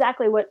remember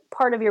exactly what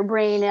part of your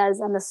brain is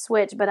on the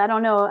switch, but I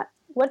don't know.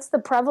 What's the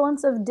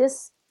prevalence of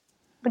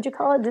would you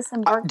call it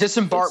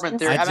disembarkment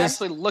theory? I'm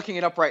actually looking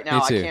it up right now.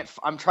 Me too. I can't.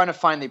 I'm trying to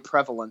find the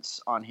prevalence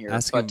on here,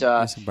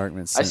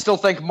 disembarkment. I still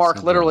think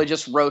Mark literally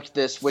just wrote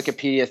this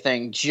Wikipedia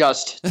thing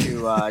just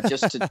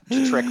to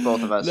trick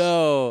both of us.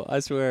 No, I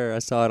swear I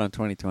saw it on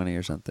 2020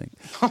 or something.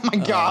 Oh my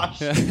gosh,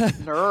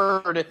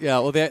 nerd! Yeah,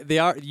 well, they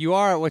are. You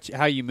are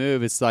how you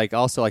move. It's like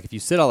also like if you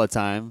sit all the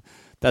time.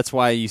 That's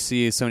why you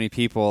see so many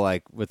people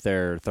like with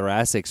their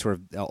thoracic sort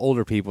of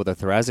older people with their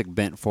thoracic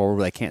bent forward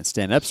where they can't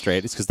stand up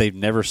straight. It's because they've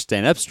never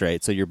stand up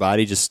straight. So your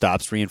body just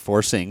stops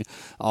reinforcing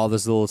all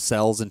those little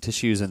cells and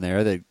tissues in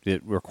there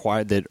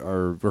that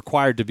are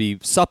required to be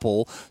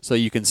supple so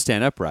you can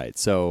stand upright.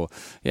 So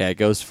yeah, it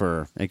goes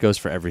for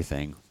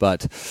everything.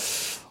 But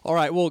all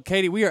right, well,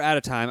 Katy, we are out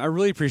of time. I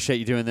really appreciate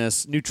you doing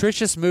this.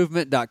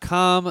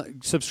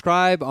 Nutritiousmovement.com.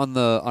 Subscribe on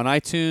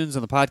iTunes,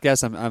 on the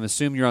podcast. I'm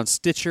assuming you're on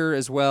Stitcher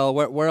as well.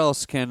 Where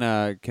else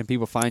can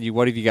people find you?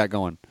 What have you got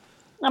going?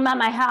 I'm at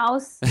my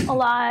house a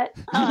lot.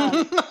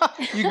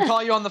 You can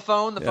call you on the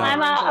phone.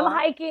 I'm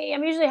hiking.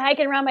 I'm usually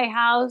hiking around my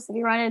house. If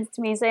you run into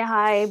me, say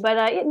hi.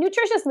 But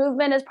Nutritious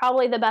Movement is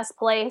probably the best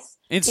place.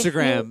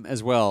 Instagram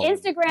as well.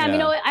 Instagram,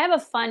 Yeah. I have a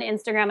fun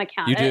Instagram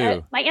account. You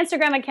do. My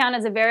Instagram account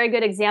is a very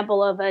good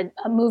example of a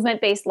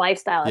movement-based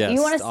lifestyle. Yes, if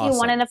you want to see awesome.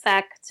 one in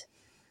effect,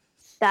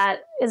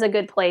 that is a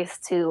good place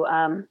to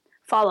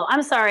follow.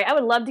 I'm sorry. I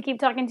would love to keep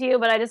talking to you,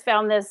 but I just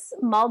found this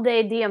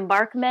Malde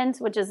d'Embarquement,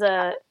 which is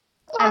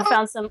I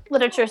found some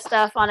literature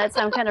stuff on it,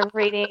 so I'm kind of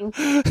reading.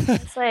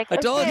 It's like, I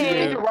told You you.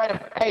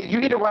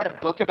 need to write a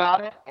book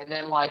about it, and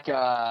then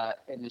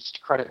and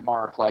just credit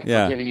Mark for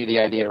giving you the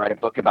idea to write a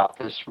book about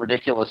this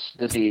ridiculous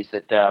disease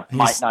that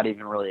might not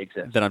even really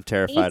exist. That I'm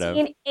terrified of.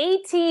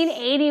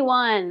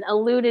 1881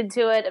 alluded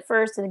to it at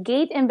first, a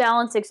gait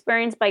imbalance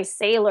experienced by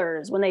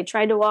sailors when they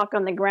tried to walk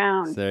on the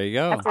ground. There you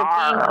go.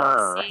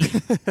 After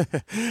being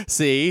at sea.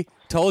 See,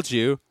 told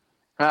you.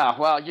 Ah,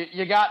 well,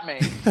 you got me.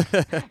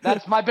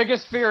 That's my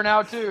biggest fear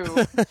now too.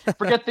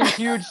 Forget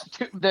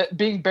the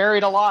being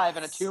buried alive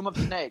in a tomb of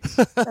snakes.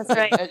 That's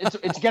right.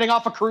 It's getting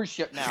off a cruise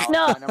ship now.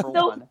 No, number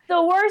one.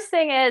 the worst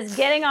thing is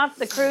getting off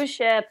the cruise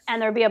ship and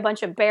there'd be a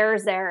bunch of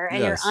bears there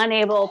and Yes. you're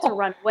unable to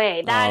run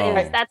away.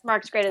 That's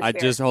Mark's greatest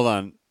fear. Hold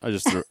on. I'm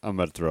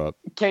about to throw up.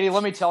 Katy,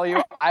 let me tell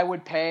you, I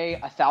would pay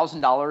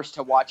 $1,000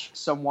 to watch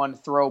someone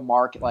throw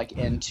Mark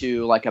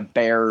into a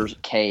bear's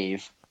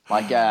cave.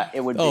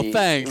 It would be.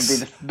 Thanks. It would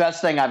be the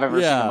best thing I've ever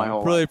seen in my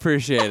whole really life.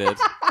 appreciate it.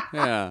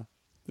 Yeah.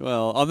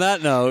 Well, on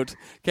that note,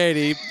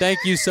 Katy, thank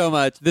you so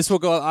much. This will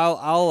go.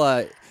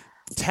 I'll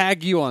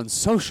tag you on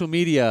social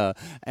media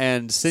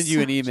and send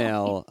you an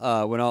email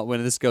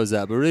when this goes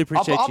up. But really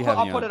appreciate you having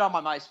I'll you put on. it on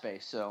my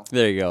MySpace. So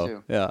There you go.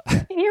 too. Yeah.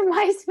 Your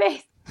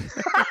MySpace.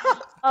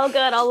 Oh,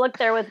 good. I'll look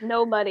there with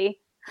nobody.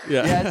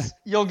 Yeah. Yeah,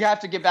 you'll have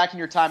to get back in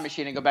your time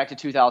machine and go back to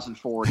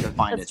 2004 to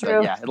find That's it. true.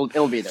 But yeah,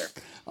 it'll be there.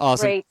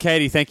 Awesome. Great.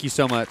 Katy, thank you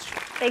so much.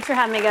 Thanks for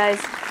having me, guys.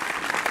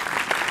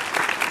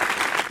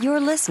 You're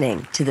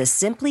listening to the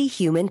Simply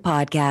Human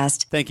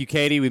podcast. Thank you,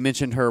 Katy. We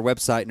mentioned her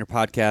website and her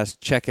podcast.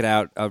 Check it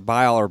out.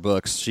 Buy all her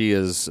books. She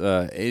is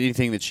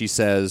anything that she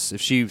says.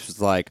 If she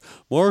was like,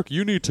 Mark,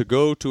 you need to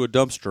go to a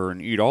dumpster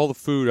and eat all the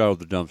food out of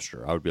the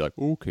dumpster, I would be like,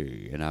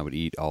 okay, and I would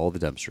eat all the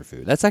dumpster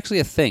food. That's actually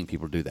a thing.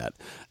 People do that.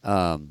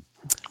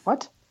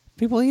 What?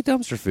 People eat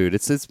dumpster food.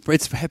 It's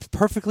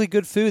perfectly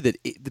good food that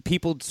the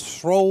people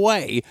throw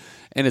away,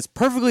 and it's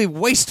perfectly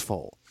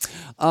wasteful.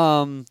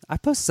 I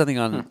posted something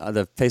on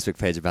the Facebook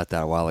page about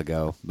that a while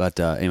ago, but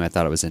anyway, I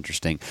thought it was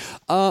interesting.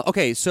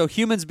 Okay, so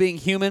humans being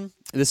human.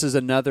 This is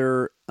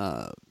another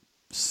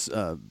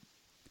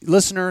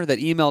listener that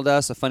emailed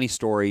us a funny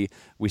story.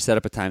 We set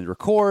up a time to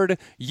record.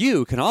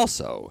 You can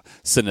also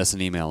send us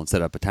an email and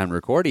set up a time to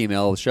record.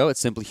 Email the show at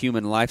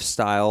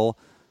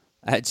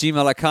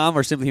simplyhumanlifestyle@gmail.com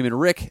or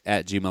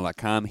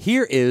simplyhumanrick@gmail.com.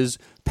 Here is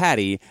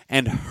Patty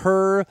and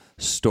her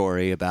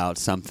story about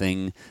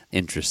something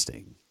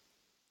interesting.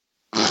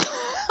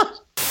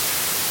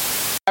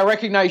 I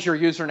recognize your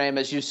username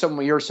as you're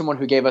someone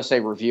who gave us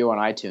a review on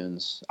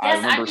iTunes. I Yes,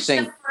 remember I was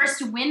seeing. the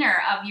first winner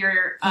of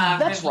your.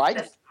 That's review right.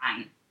 this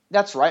time.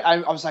 That's right. I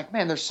was like,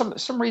 man, there's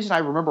some reason I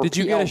remember. Did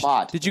you PL get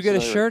Bot. Did you get a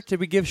shirt?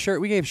 Did we give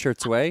shirt? We gave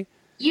shirts away.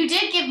 You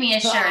did give me a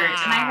shirt,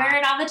 and I wear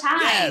it all the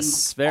time.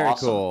 Yes, very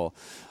Awesome. cool.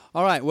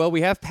 All right. Well,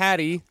 we have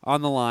Patty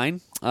on the line,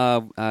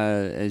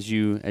 as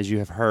you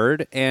have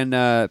heard, and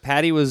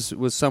Patty was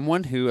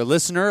someone who a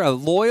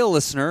loyal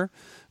listener.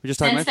 We just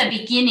talked since the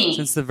beginning.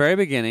 Since the very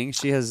beginning,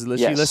 she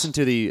listened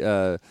to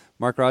the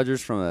Mark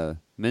Rogers from a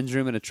men's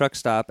room and a truck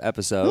stop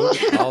episode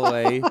all the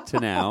way to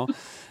now.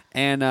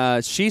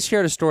 And she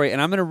shared a story,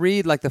 and I'm going to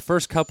read like the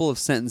first couple of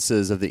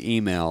sentences of the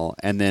email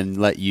and then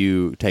let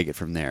you take it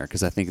from there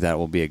because I think that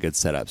will be a good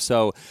setup.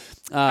 So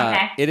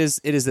it is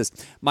this.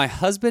 My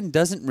husband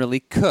doesn't really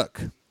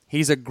cook.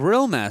 He's a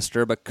grill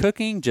master, but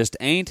cooking just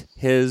ain't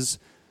his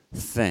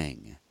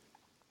thing.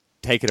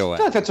 Take it away. I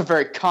feel like that's a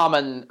very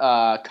common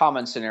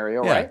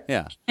scenario, right?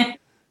 Yeah. It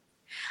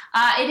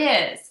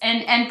is.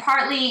 And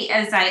partly,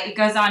 as it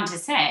goes on to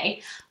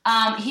say,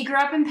 he grew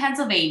up in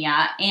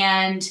Pennsylvania,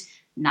 and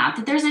not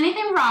that there's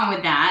anything wrong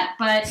with that,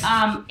 but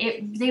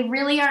they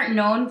really aren't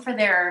known for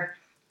their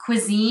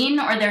cuisine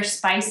or their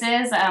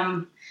spices.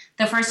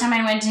 The first time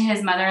I went to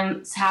his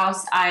mother's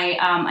house,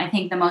 I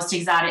think the most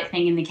exotic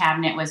thing in the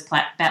cabinet was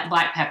black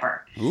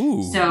pepper.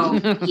 Ooh. So,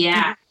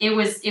 yeah, it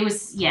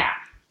was, yeah.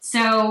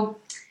 So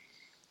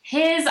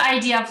his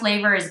idea of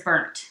flavor is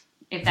burnt,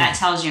 if that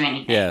tells you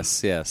anything. Yes.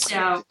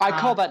 So I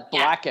call that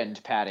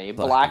blackened, Patty.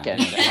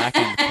 Blackened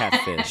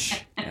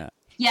catfish. Yeah.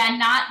 Yeah,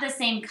 not the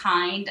same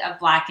kind of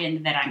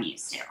blackened that I'm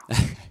used to.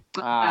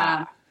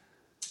 But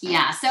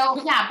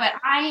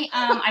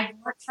I've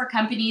worked for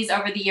companies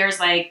over the years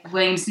like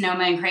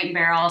Williams-Sonoma and Crate and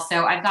Barrel,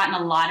 so I've gotten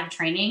a lot of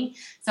training.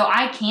 So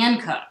I can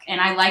cook, and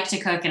I like to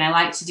cook, and I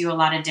like to do a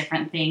lot of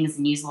different things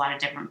and use a lot of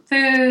different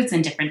foods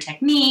and different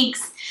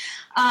techniques.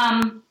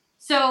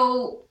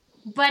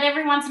 But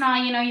every once in a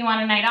while, you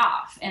want a night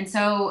off. And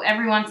so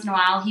every once in a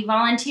while, he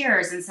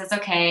volunteers and says,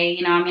 okay,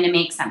 I'm going to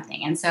make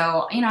something. And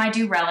so, I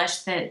do relish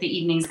the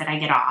evenings that I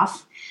get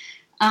off.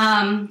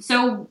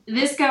 So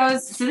this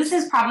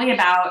is probably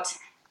about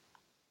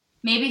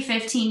maybe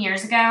 15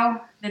 years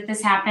ago that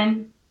this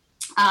happened.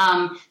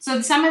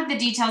 So some of the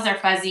details are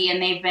fuzzy,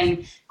 and they've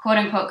been, quote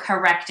unquote,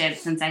 corrected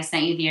since I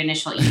sent you the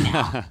initial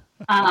email.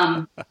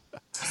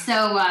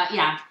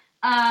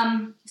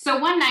 So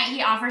one night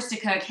he offers to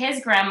cook. His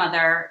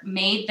grandmother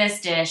made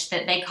this dish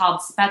that they called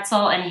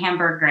Spätzle and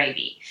Hamburg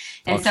gravy.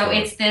 And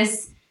it's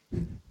this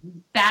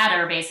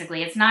batter,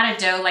 basically. It's not a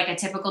dough like a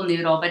typical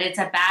noodle, but it's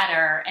a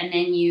batter. And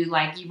then you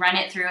run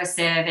it through a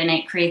sieve, and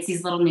it creates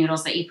these little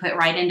noodles that you put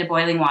right into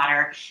boiling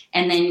water.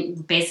 And then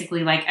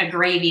basically like a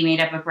gravy made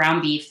up of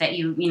ground beef that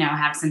you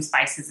have some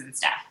spices and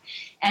stuff.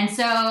 And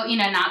so,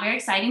 not very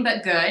exciting,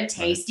 but good,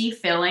 tasty,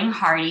 filling,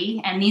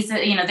 hearty. And these,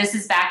 this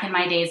is back in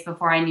my days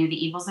before I knew the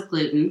evils of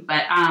gluten.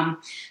 But,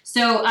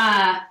 so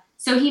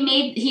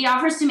he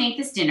offers to make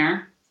this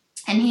dinner,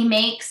 and he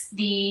makes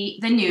the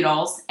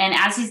noodles. And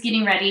as he's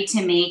getting ready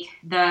to make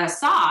the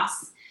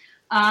sauce,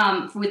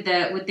 with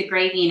the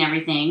gravy and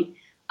everything,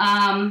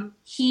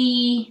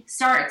 he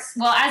starts,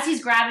 as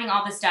he's grabbing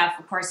all the stuff,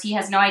 of course, he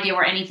has no idea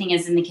where anything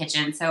is in the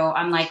kitchen. So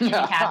I'm like, in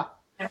the cabinet.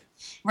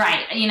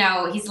 Right.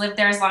 He's lived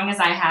there as long as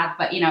I have,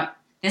 but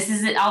this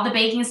is it. All the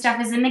baking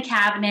stuff is in the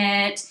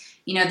cabinet.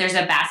 There's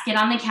a basket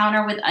on the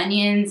counter with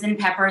onions and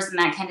peppers and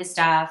that kind of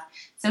stuff.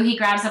 So he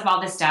grabs up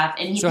all this stuff,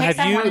 and he picks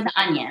up one of the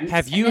onions.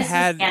 Have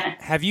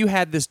you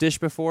had this dish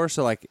before?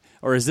 So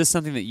or is this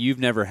something that you've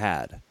never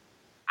had?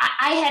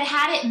 I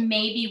had it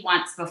maybe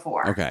once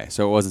before. Okay.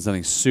 So it wasn't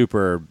something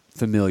super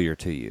familiar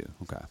to you.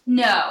 Okay.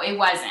 No, it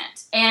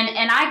wasn't.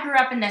 And I grew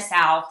up in the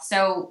South,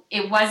 so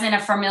it wasn't a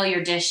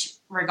familiar dish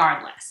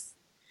regardless.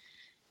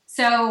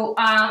 So,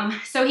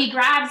 he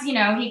grabs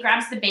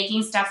the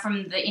baking stuff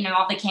from the,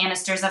 all the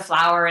canisters of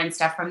flour and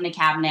stuff from the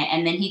cabinet.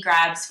 And then he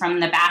grabs from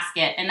the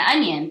basket an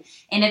onion,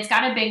 and it's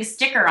got a big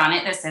sticker on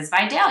it that says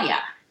Vidalia.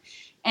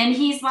 And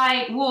he's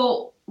like,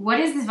 well, what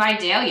is this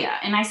Vidalia?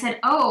 And I said,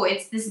 oh,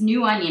 it's this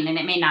new onion. And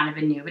it may not have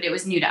been new, but it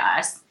was new to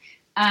us.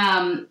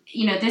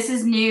 This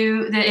is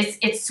new.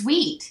 It's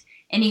sweet.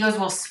 And he goes,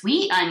 well,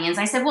 sweet onions.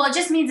 I said, well, it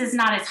just means it's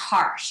not as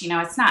harsh.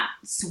 It's not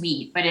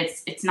sweet, but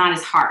it's not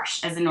as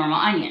harsh as a normal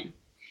onion.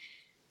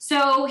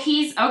 So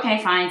he's,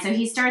 okay, fine. So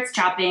he starts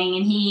chopping,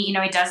 and he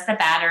does the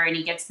batter, and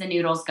he gets the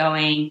noodles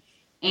going.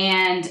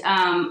 And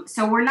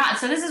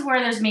so this is where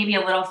there's maybe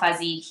a little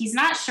fuzzy. He's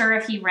not sure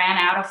if he ran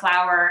out of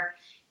flour.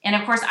 And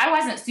of course, I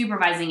wasn't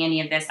supervising any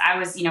of this. I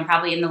was,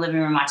 probably in the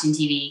living room watching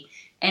TV.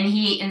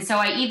 And so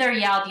I either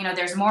yelled,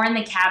 there's more in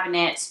the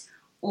cabinet,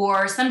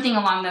 or something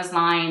along those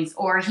lines,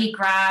 or he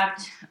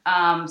grabbed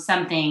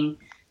something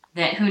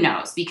that, who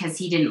knows, because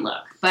he didn't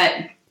look.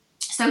 But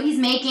so he's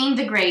making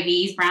the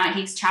gravy,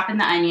 he's chopping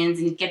the onions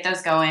and get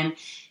those going,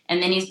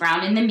 and then he's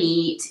browning the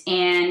meat,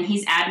 and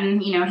he's adding,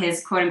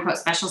 his quote unquote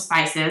special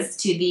spices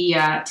to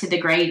the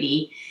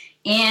gravy,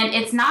 and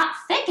it's not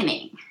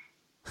thickening.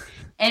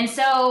 And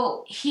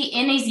so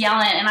he's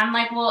yelling, and I'm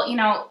like, well,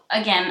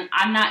 again,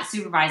 I'm not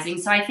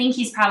supervising, so I think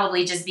he's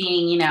probably just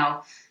being,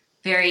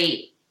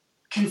 very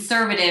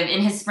conservative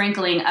in his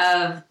sprinkling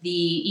of the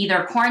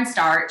either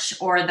cornstarch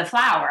or the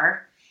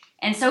flour.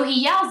 And so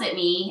he yells at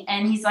me,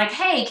 and he's like,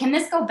 hey, can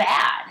this go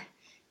bad?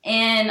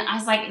 And I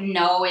was like,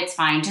 no, it's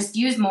fine. Just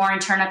use more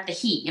and turn up the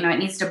heat. It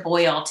needs to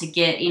boil to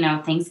get,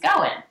 things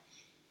going.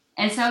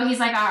 And so he's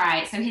like, all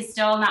right. So he's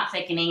still not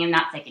thickening and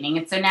not thickening.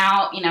 And so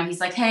now, he's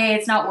like, hey,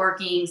 it's not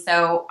working.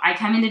 So I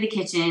come into the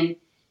kitchen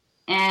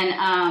and,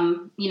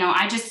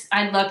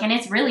 I look and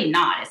it's really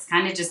not. It's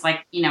kind of just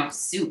like,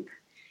 soup.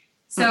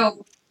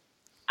 So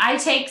I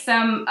take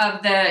some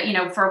of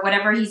the, for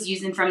whatever he's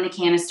using from the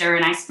canister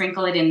and I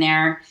sprinkle it in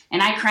there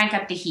and I crank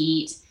up the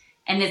heat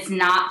and it's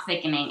not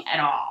thickening at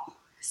all.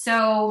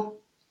 So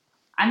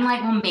I'm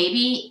like, well,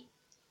 maybe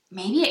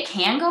it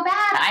can go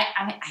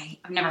bad.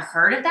 I've never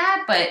heard of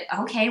that, but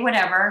okay,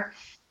 whatever.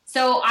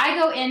 So I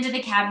go into the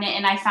cabinet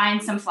and I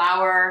find some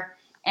flour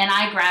and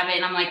I grab it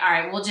and I'm like, all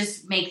right, we'll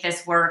just make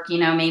this work.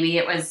 Maybe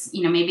it was,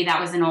 maybe that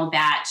was an old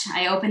batch.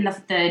 I open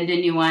the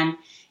new one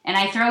and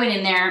I throw it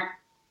in there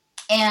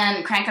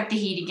and crank up the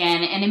heat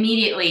again. And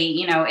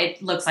immediately,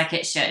 it looks like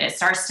it should. It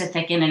starts to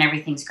thicken and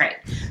everything's great.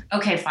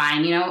 Okay,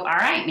 fine. All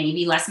right,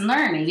 maybe lesson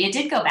learned. Maybe it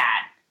did go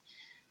bad.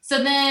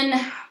 So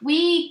then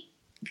we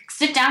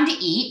sit down to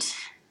eat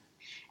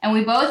and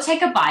we both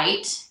take a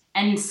bite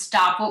and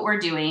stop what we're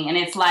doing. And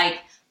it's like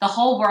the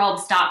whole world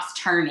stops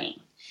turning.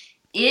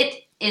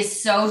 It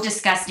is so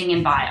disgusting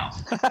and vile.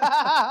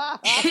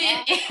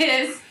 It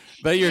is.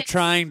 But you're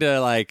trying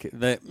to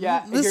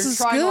this is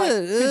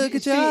good.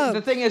 Good job.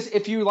 The thing is,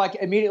 if you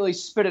immediately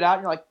spit it out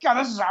and you're like, God,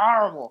 this is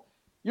horrible,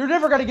 you're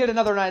never going to get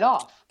another night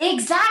off.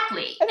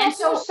 Exactly. And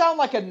so sound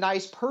like a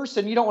nice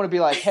person. You don't want to be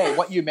like, hey,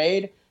 what you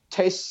made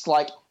tastes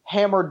like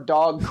hammered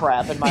dog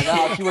crap in my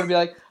mouth. You want to be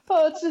like,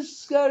 oh, it's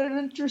just got an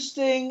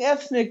interesting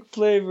ethnic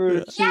flavor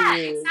to Yeah,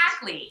 it.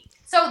 exactly.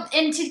 So,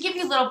 and to give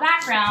you a little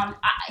background,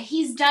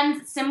 he's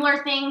done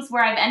similar things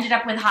where I've ended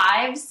up with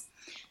hives.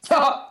 So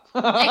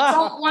I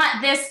don't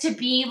want this to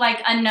be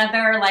like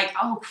another,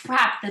 oh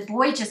crap, the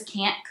boy just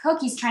can't cook.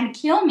 He's trying to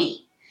kill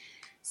me.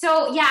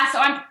 So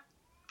yeah,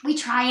 we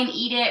try and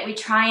eat it. We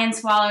try and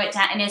swallow it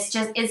down. And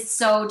it's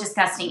so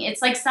disgusting.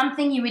 It's like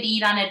something you would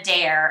eat on a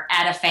dare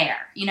at a fair.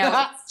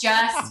 It's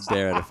just.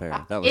 Dare at a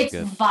fair. That was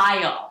good. It's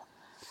vile.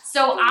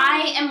 So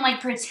I am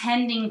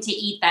pretending to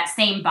eat that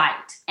same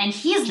bite. And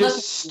he's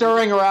just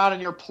stirring around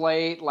in your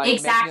plate,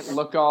 exactly. Making it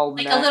look all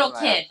like a little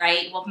kid,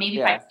 right? Well, maybe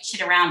if I push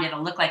it around,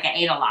 it'll look like I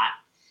ate a lot.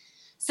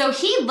 So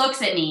he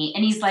looks at me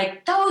and he's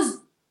like, those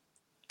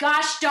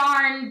gosh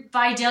darn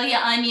Vidalia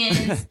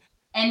onions,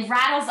 and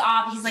rattles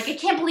off. He's like, I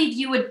can't believe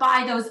you would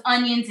buy those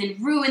onions and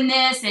ruin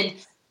this. And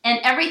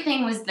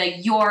everything was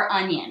your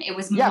onion. It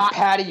was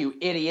Patty, you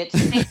idiot.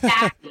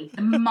 Exactly.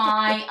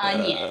 My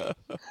onion.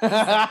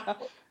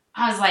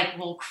 I was like,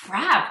 well,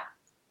 crap.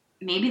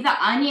 Maybe the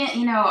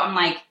onion, I'm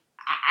like,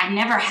 I've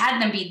never had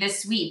them be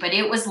this sweet, but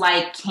it was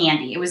like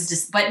candy. It was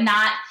just, but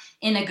not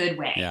in a good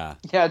way. Yeah.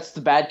 Yeah, it's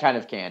the bad kind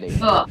of candy.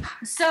 Ugh.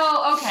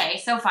 So, okay,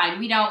 so fine.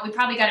 We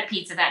probably got a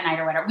pizza that night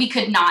or whatever. We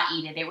could not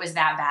eat it. It was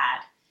that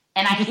bad.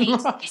 And I hate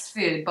this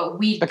food, but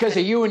because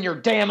of you and your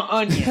damn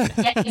onion.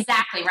 Yeah,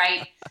 exactly,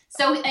 right?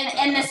 So,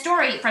 and the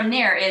story from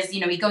there is,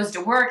 he goes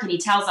to work and he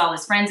tells all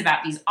his friends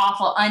about these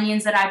awful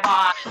onions that I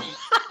bought.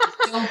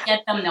 And don't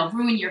get them, they'll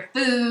ruin your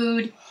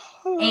food.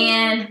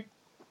 And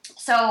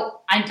so,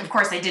 of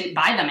course, I didn't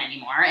buy them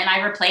anymore. And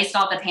I replaced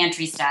all the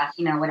pantry stuff,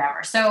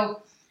 whatever.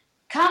 So,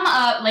 come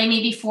up,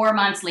 maybe 4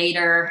 months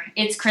later,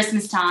 it's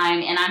Christmas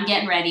time, and I'm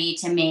getting ready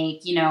to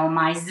make,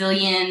 my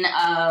zillion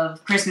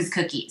of Christmas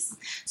cookies.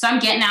 So I'm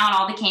getting out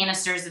all the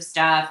canisters of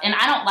stuff, and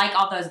I don't like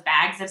all those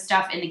bags of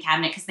stuff in the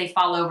cabinet because they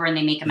fall over and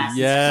they make a mess.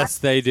 Yes,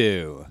 they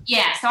do.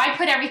 Yeah, so I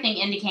put everything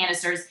into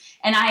canisters,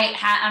 and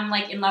I'm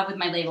in love with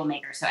my label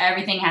maker, so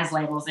everything has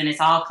labels, and it's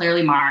all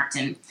clearly marked,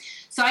 and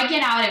so I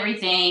get out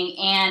everything,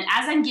 and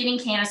as I'm getting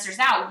canisters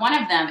out, one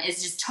of them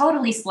is just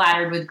totally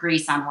splattered with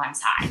grease on one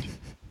side.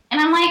 And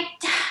I'm like,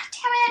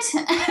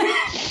 damn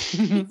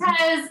it.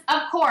 Because,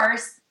 of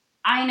course,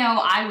 I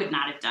know I would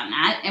not have done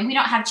that. And we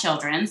don't have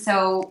children,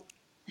 so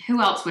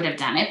who else would have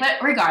done it?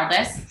 But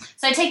regardless,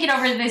 so I take it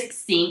over to the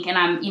sink, and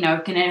I'm,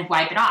 going to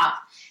wipe it off.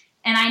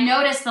 And I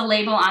notice the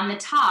label on the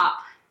top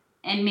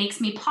and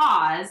makes me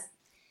pause.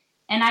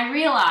 And I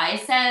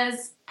realize it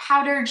says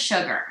powdered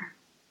sugar.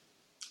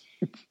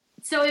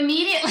 So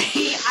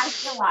immediately I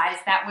realized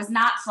that was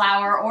not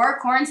flour or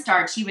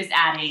cornstarch he was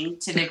adding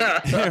to the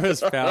cookie. It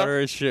was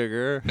powdered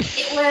sugar.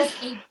 It was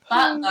a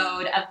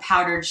buttload of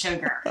powdered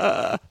sugar.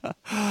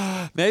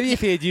 Maybe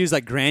if he had used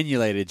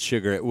granulated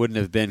sugar, it wouldn't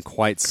have been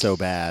quite so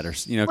bad. Or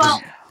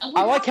well,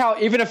 I like how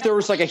even if there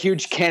was a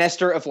huge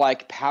canister of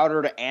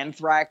powdered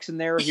anthrax in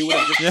there, he would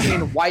have just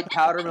seen white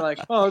powder and be like,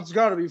 oh, it's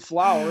got to be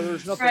flour.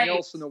 There's nothing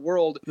else in the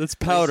world that's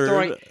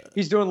powdered.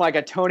 He's doing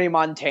a Tony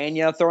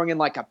Montana, throwing in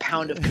a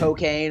pound of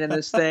cocaine in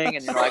this thing,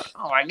 and you're like,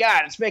 oh my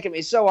God, it's making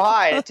me so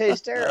high. It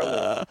tastes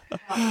terrible.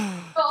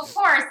 Well, of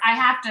course, I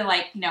have to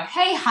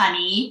hey,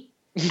 honey,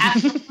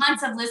 after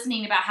months of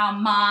listening about how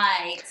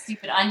my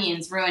stupid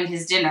onions ruined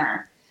his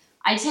dinner,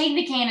 I take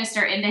the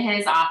canister into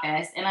his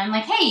office, and I'm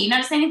like, hey, you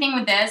notice anything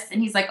with this?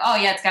 And he's like, oh,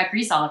 yeah, it's got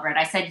grease all over it.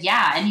 I said,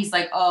 yeah. And he's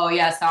like, oh,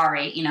 yeah,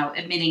 sorry,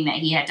 admitting that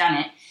he had done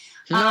it.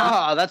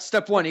 No, that's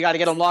step one. You got to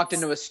get him locked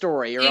into a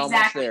story. You're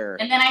almost there.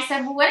 And then I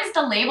said, well, what does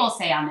the label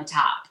say on the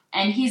top?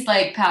 And he's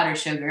like, powdered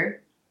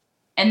sugar.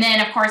 And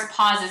then, of course,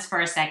 pauses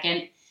for a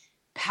second.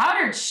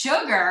 powdered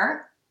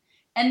sugar.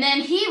 And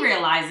then he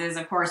realizes,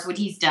 of course, what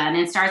he's done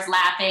and starts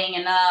laughing.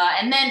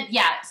 And then,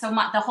 so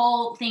the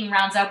whole thing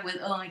rounds up with,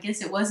 I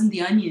guess it wasn't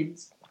the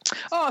onions.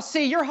 Oh,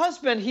 see, your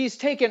husband, he's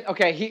taken –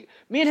 okay,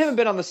 me and him have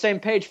been on the same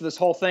page for this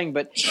whole thing.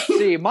 But,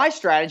 see, my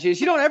strategy is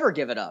you don't ever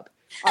give it up.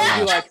 I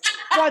would be like,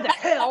 why the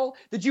hell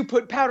did you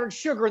put powdered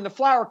sugar in the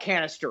flour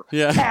canister?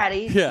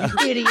 Patty, you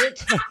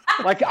idiot.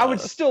 Like, I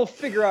would still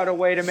figure out a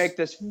way to make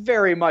this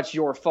very much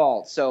your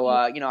fault. So,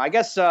 I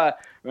guess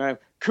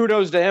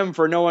kudos to him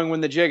for knowing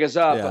when the jig is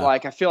up. But, I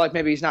feel like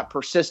maybe he's not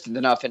persistent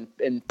enough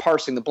in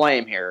parsing the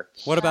blame here.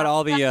 What about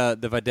all the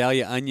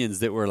Vidalia onions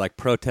that were,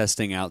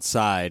 protesting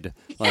outside,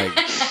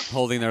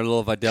 holding their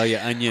little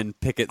Vidalia onion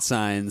picket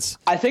signs?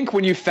 I think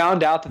when you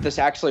found out that this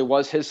actually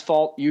was his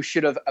fault, you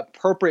should have –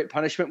 appropriate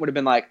punishment would have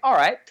been like, all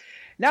right,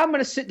 now I'm going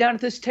to sit down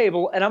at this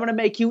table and I'm going to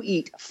make you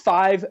eat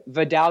 5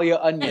 Vidalia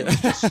onions,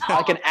 just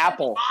like an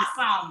apple.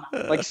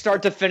 Awesome.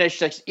 Start to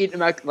finish, eating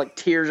them like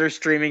tears are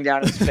streaming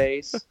down his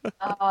face.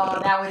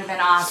 Oh, that would have been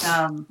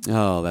awesome.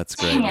 Oh, that's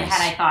great. Dang it,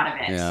 had I thought of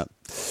it. Yeah.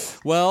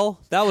 Well,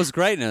 that was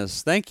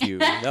greatness. Thank you.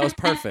 That was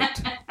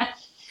perfect.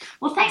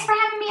 Well, thanks for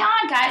having me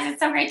on, guys.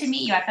 It's so great to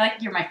meet you. I feel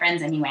like you're my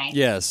friends anyway.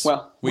 Yes.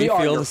 Well, we are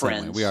feel your the same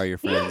friends. way. We are your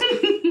friends.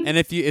 And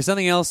if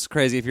something else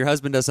crazy, if your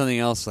husband does something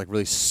else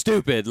really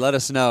stupid, let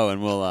us know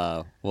and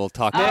we'll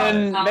talk about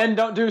it. Men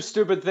don't do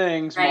stupid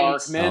things, Right.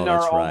 Mark. Men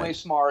are right. only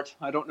smart.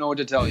 I don't know what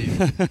to tell you.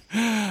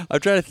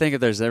 I'm trying to think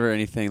if there's ever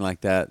anything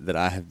like that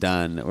I have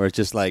done where it's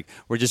just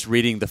we're just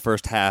reading the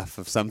first half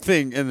of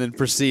something and then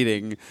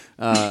proceeding.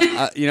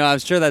 I'm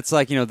sure that's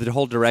the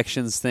whole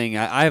directions thing.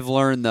 I've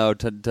learned though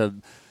to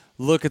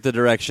look at the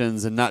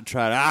directions and not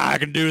try to, I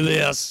can do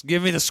this.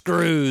 Give me the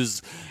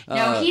screws.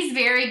 No, he's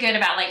very good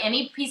about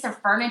any piece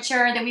of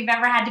furniture that we've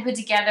ever had to put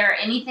together,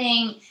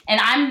 anything.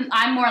 And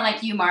I'm more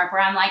like you, Mark,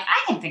 where I'm like,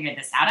 I can figure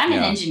this out. I'm an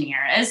engineer.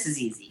 This is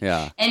easy.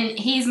 Yeah. And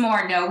he's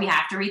more, no, we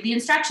have to read the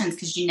instructions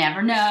because you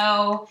never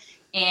know.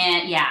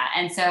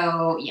 And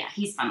so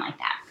he's fun like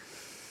that.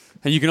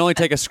 And you can only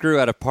take a screw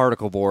out of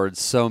particle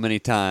boards so many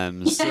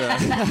times. It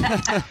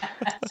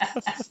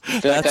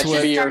That's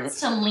what starts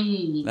to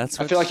lean. I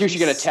feel like you should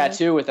get a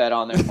tattoo with that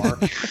on there,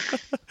 Mark.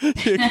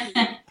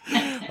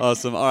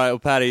 Awesome. All right, well,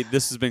 Patty,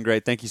 this has been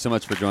great. Thank you so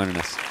much for joining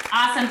us.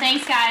 Awesome.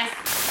 Thanks, guys.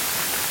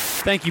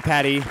 Thank you,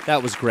 Patty.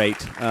 That was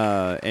great.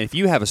 And if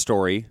you have a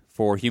story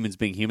for Humans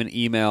Being Human,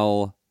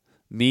 email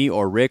me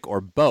or Rick or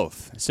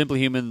both.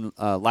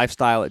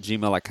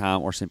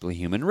 simplyhumanlifestyle@gmail.com or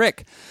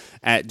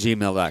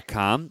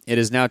simplyhumanrick@gmail.com. It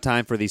is now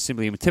time for the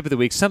Simply Human Tip of the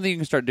Week, something you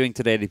can start doing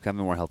today to become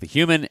a more healthy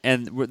human.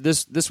 And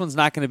this one's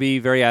not going to be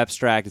very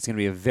abstract. It's going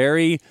to be a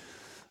very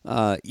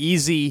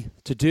easy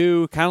to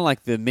do, kind of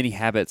like the mini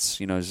habits,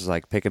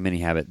 just pick a mini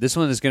habit. This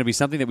one is going to be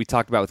something that we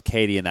talked about with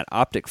Katy in that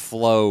optic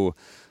flow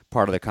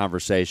part of the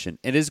conversation.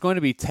 It is going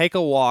to be take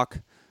a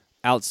walk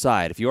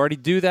outside. If you already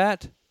do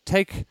that,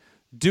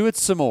 do it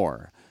some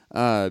more.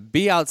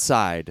 Be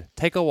outside.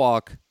 Take a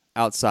walk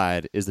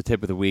outside is the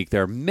tip of the week.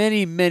 There are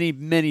many, many,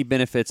 many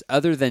benefits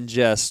other than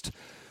just,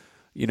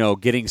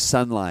 getting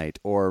sunlight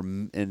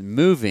and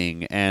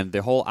moving and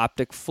the whole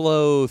optic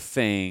flow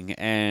thing.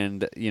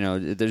 And,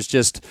 there's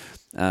just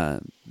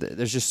so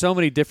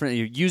many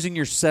different, using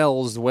your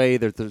cells the way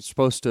that they're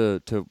supposed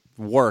to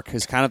work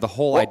is kind of the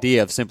whole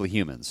idea of Simply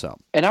Human. So,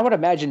 and I would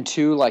imagine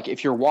too,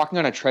 if you're walking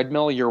on a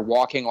treadmill, you're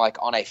walking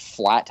on a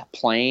flat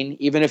plane.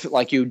 Even if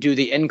you do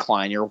the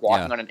incline, you're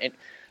walking on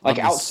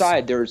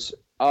outside. There's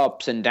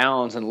ups and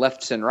downs and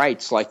lefts and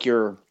rights.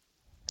 You're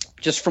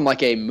just from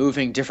a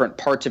moving different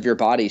parts of your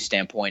body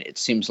standpoint. It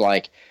seems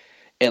like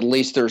at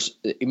least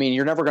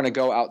you're never going to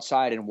go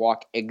outside and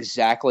walk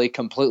exactly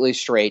completely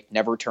straight,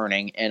 never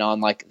turning, and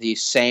on the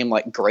same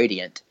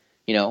gradient.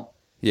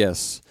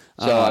 Yes.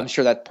 So I'm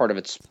sure that part of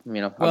it's,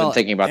 I've been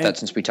thinking about that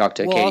since we talked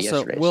to Katy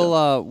yesterday.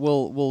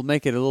 We'll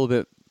make it a little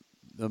bit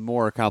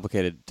more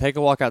complicated. Take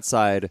a walk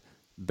outside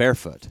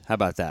barefoot. How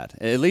about that?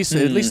 At least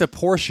a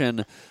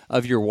portion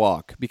of your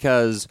walk,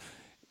 because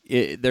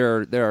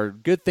there are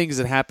good things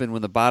that happen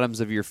when the bottoms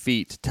of your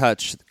feet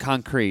touch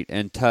concrete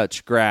and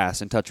touch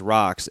grass and touch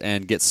rocks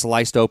and get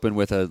sliced open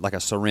with a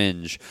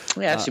syringe.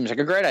 Yeah, that seems like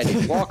a great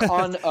idea. Walk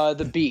on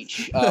the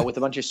beach with a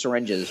bunch of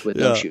syringes with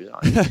no shoes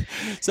on.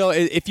 So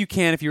if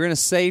you're in a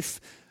safe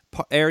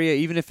area,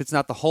 even if it's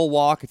not the whole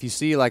walk, if you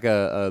see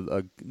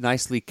a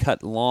nicely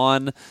cut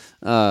lawn,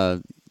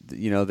 that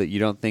you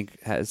don't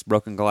think has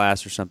broken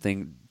glass or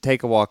something,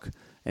 take a walk.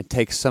 And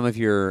take some of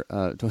your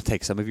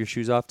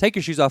shoes off. Take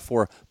your shoes off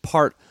for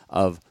part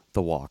of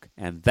the walk,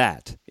 and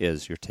that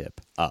is your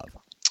tip of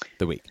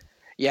the week.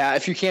 Yeah,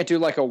 if you can't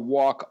do a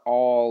walk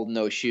all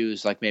no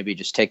shoes, maybe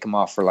just take them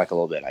off for a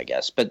little bit, I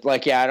guess. But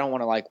I don't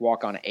want to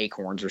walk on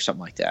acorns or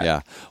something like that.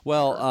 Yeah.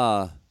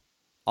 Well,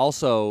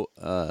 also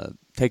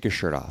take your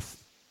shirt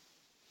off.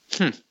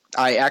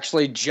 I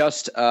actually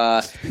just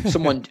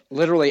someone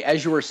literally,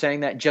 as you were saying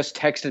that, just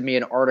texted me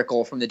an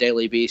article from the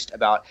Daily Beast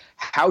about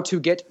how to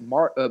get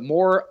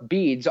more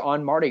beads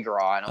on Mardi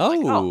Gras. And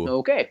I'm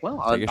okay. Well,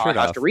 I'll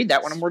have to read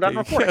that when we're done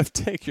recording.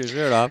 Take your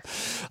shirt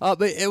off.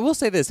 But I will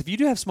say this: if you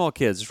do have small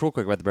kids, just real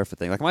quick about the barefoot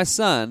thing. My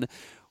son,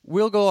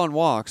 we'll go on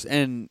walks,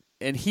 and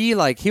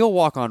he'll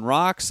walk on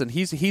rocks, and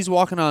he's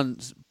walking on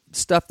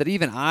stuff that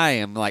even I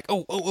am like,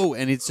 oh,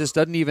 and it just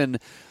doesn't even.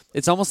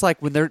 It's almost like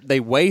when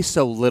they weigh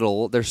so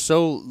little, there's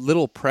so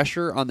little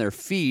pressure on their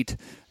feet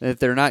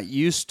that they're not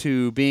used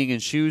to being in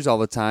shoes all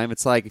the time.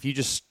 It's like if you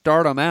just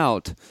start them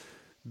out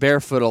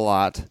barefoot a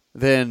lot,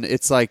 then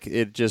it's like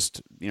it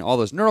just, all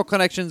those neural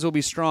connections will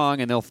be strong,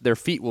 and their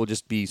feet will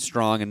just be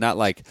strong, and not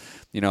like,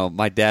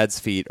 my dad's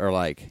feet are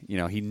like,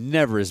 he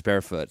never is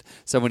barefoot.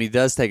 So when he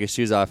does take his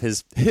shoes off,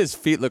 his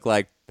feet look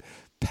like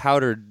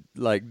powdered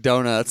like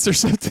donuts or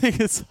something.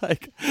 It's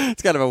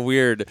kind of a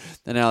weird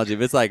analogy,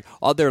 but it's like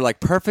they're like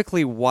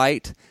perfectly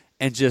white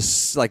and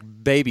just like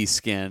baby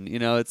skin,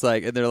 it's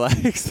like, and they're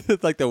like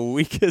like the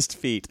weakest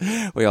feet.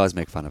 We always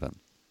make fun of him.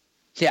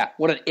 Yeah,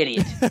 what an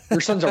idiot.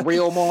 Your son's a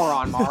real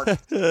moron, Mark.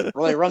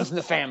 Really runs in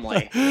the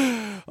family.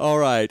 All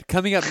right.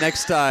 Coming up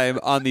next time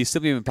on the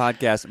Simply Human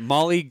podcast,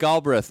 Molly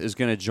Galbraith is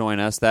going to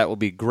join us. That will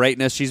be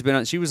greatness.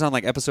 She was on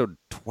like episode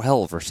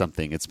 12 or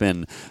something. It's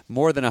been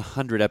more than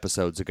 100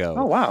 episodes ago.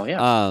 Oh, wow,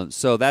 yeah.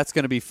 So that's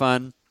going to be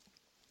fun.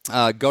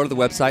 Go to the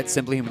website,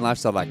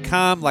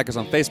 simplyhumanlifestyle.com. Like us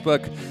on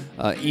Facebook,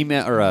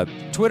 email or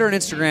Twitter and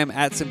Instagram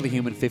at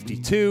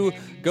simplyhuman52.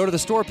 Go to the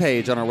store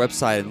page on our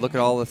website and look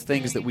at all the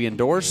things that we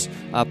endorse.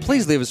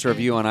 Please leave us a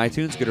review on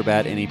iTunes. Good or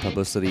bad, any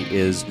publicity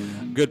is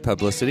good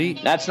publicity.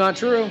 That's not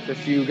true.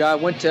 If you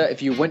went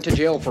to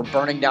jail for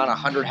burning down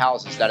 100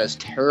 houses, that is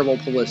terrible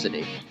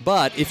publicity.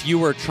 But if you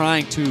were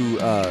trying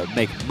to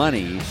make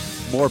money,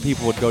 more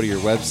people would go to your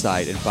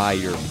website and buy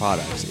your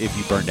products if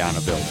you burn down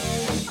a building.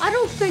 I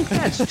don't think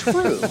that's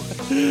true.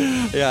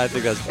 Yeah, I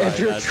think that's probably If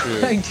you're not true.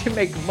 trying to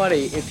make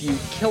money, if you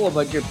kill a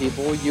bunch of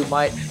people, you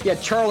might. Yeah,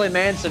 Charlie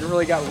Manson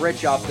really got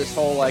rich off this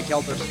whole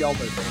helter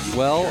skelter thing.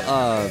 Well,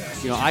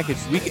 I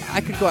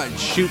could go out and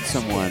shoot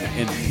someone,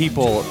 and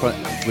people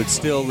would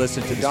still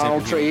listen to the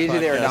Donald Trump. Easy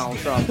there, podcast. Donald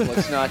Trump.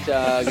 Let's not.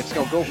 Let's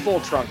go full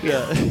Trump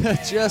here.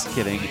 Yeah. Just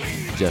kidding.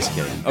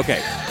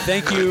 Okay,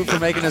 thank you for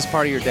making us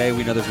part of your day.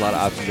 We know there's a lot of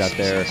options out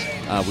there.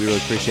 We really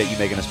appreciate you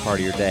making us part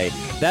of your day.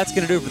 That's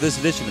going to do it for this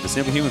edition of the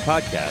Simply Human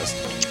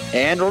Podcast.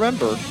 And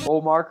remember,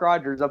 old Mark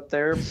Rogers up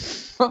there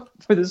with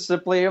his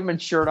Simply Human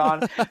shirt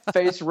on,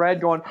 face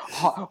red, going,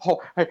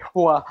 and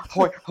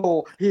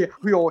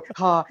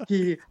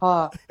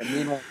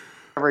meanwhile,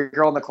 every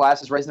girl in the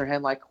class is raising their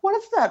hand like, what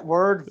does that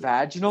word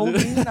vaginal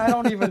mean?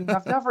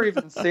 I've never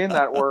even seen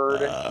that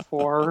word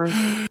before.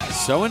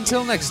 So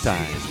until next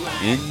time,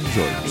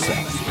 enjoy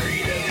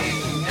yourself.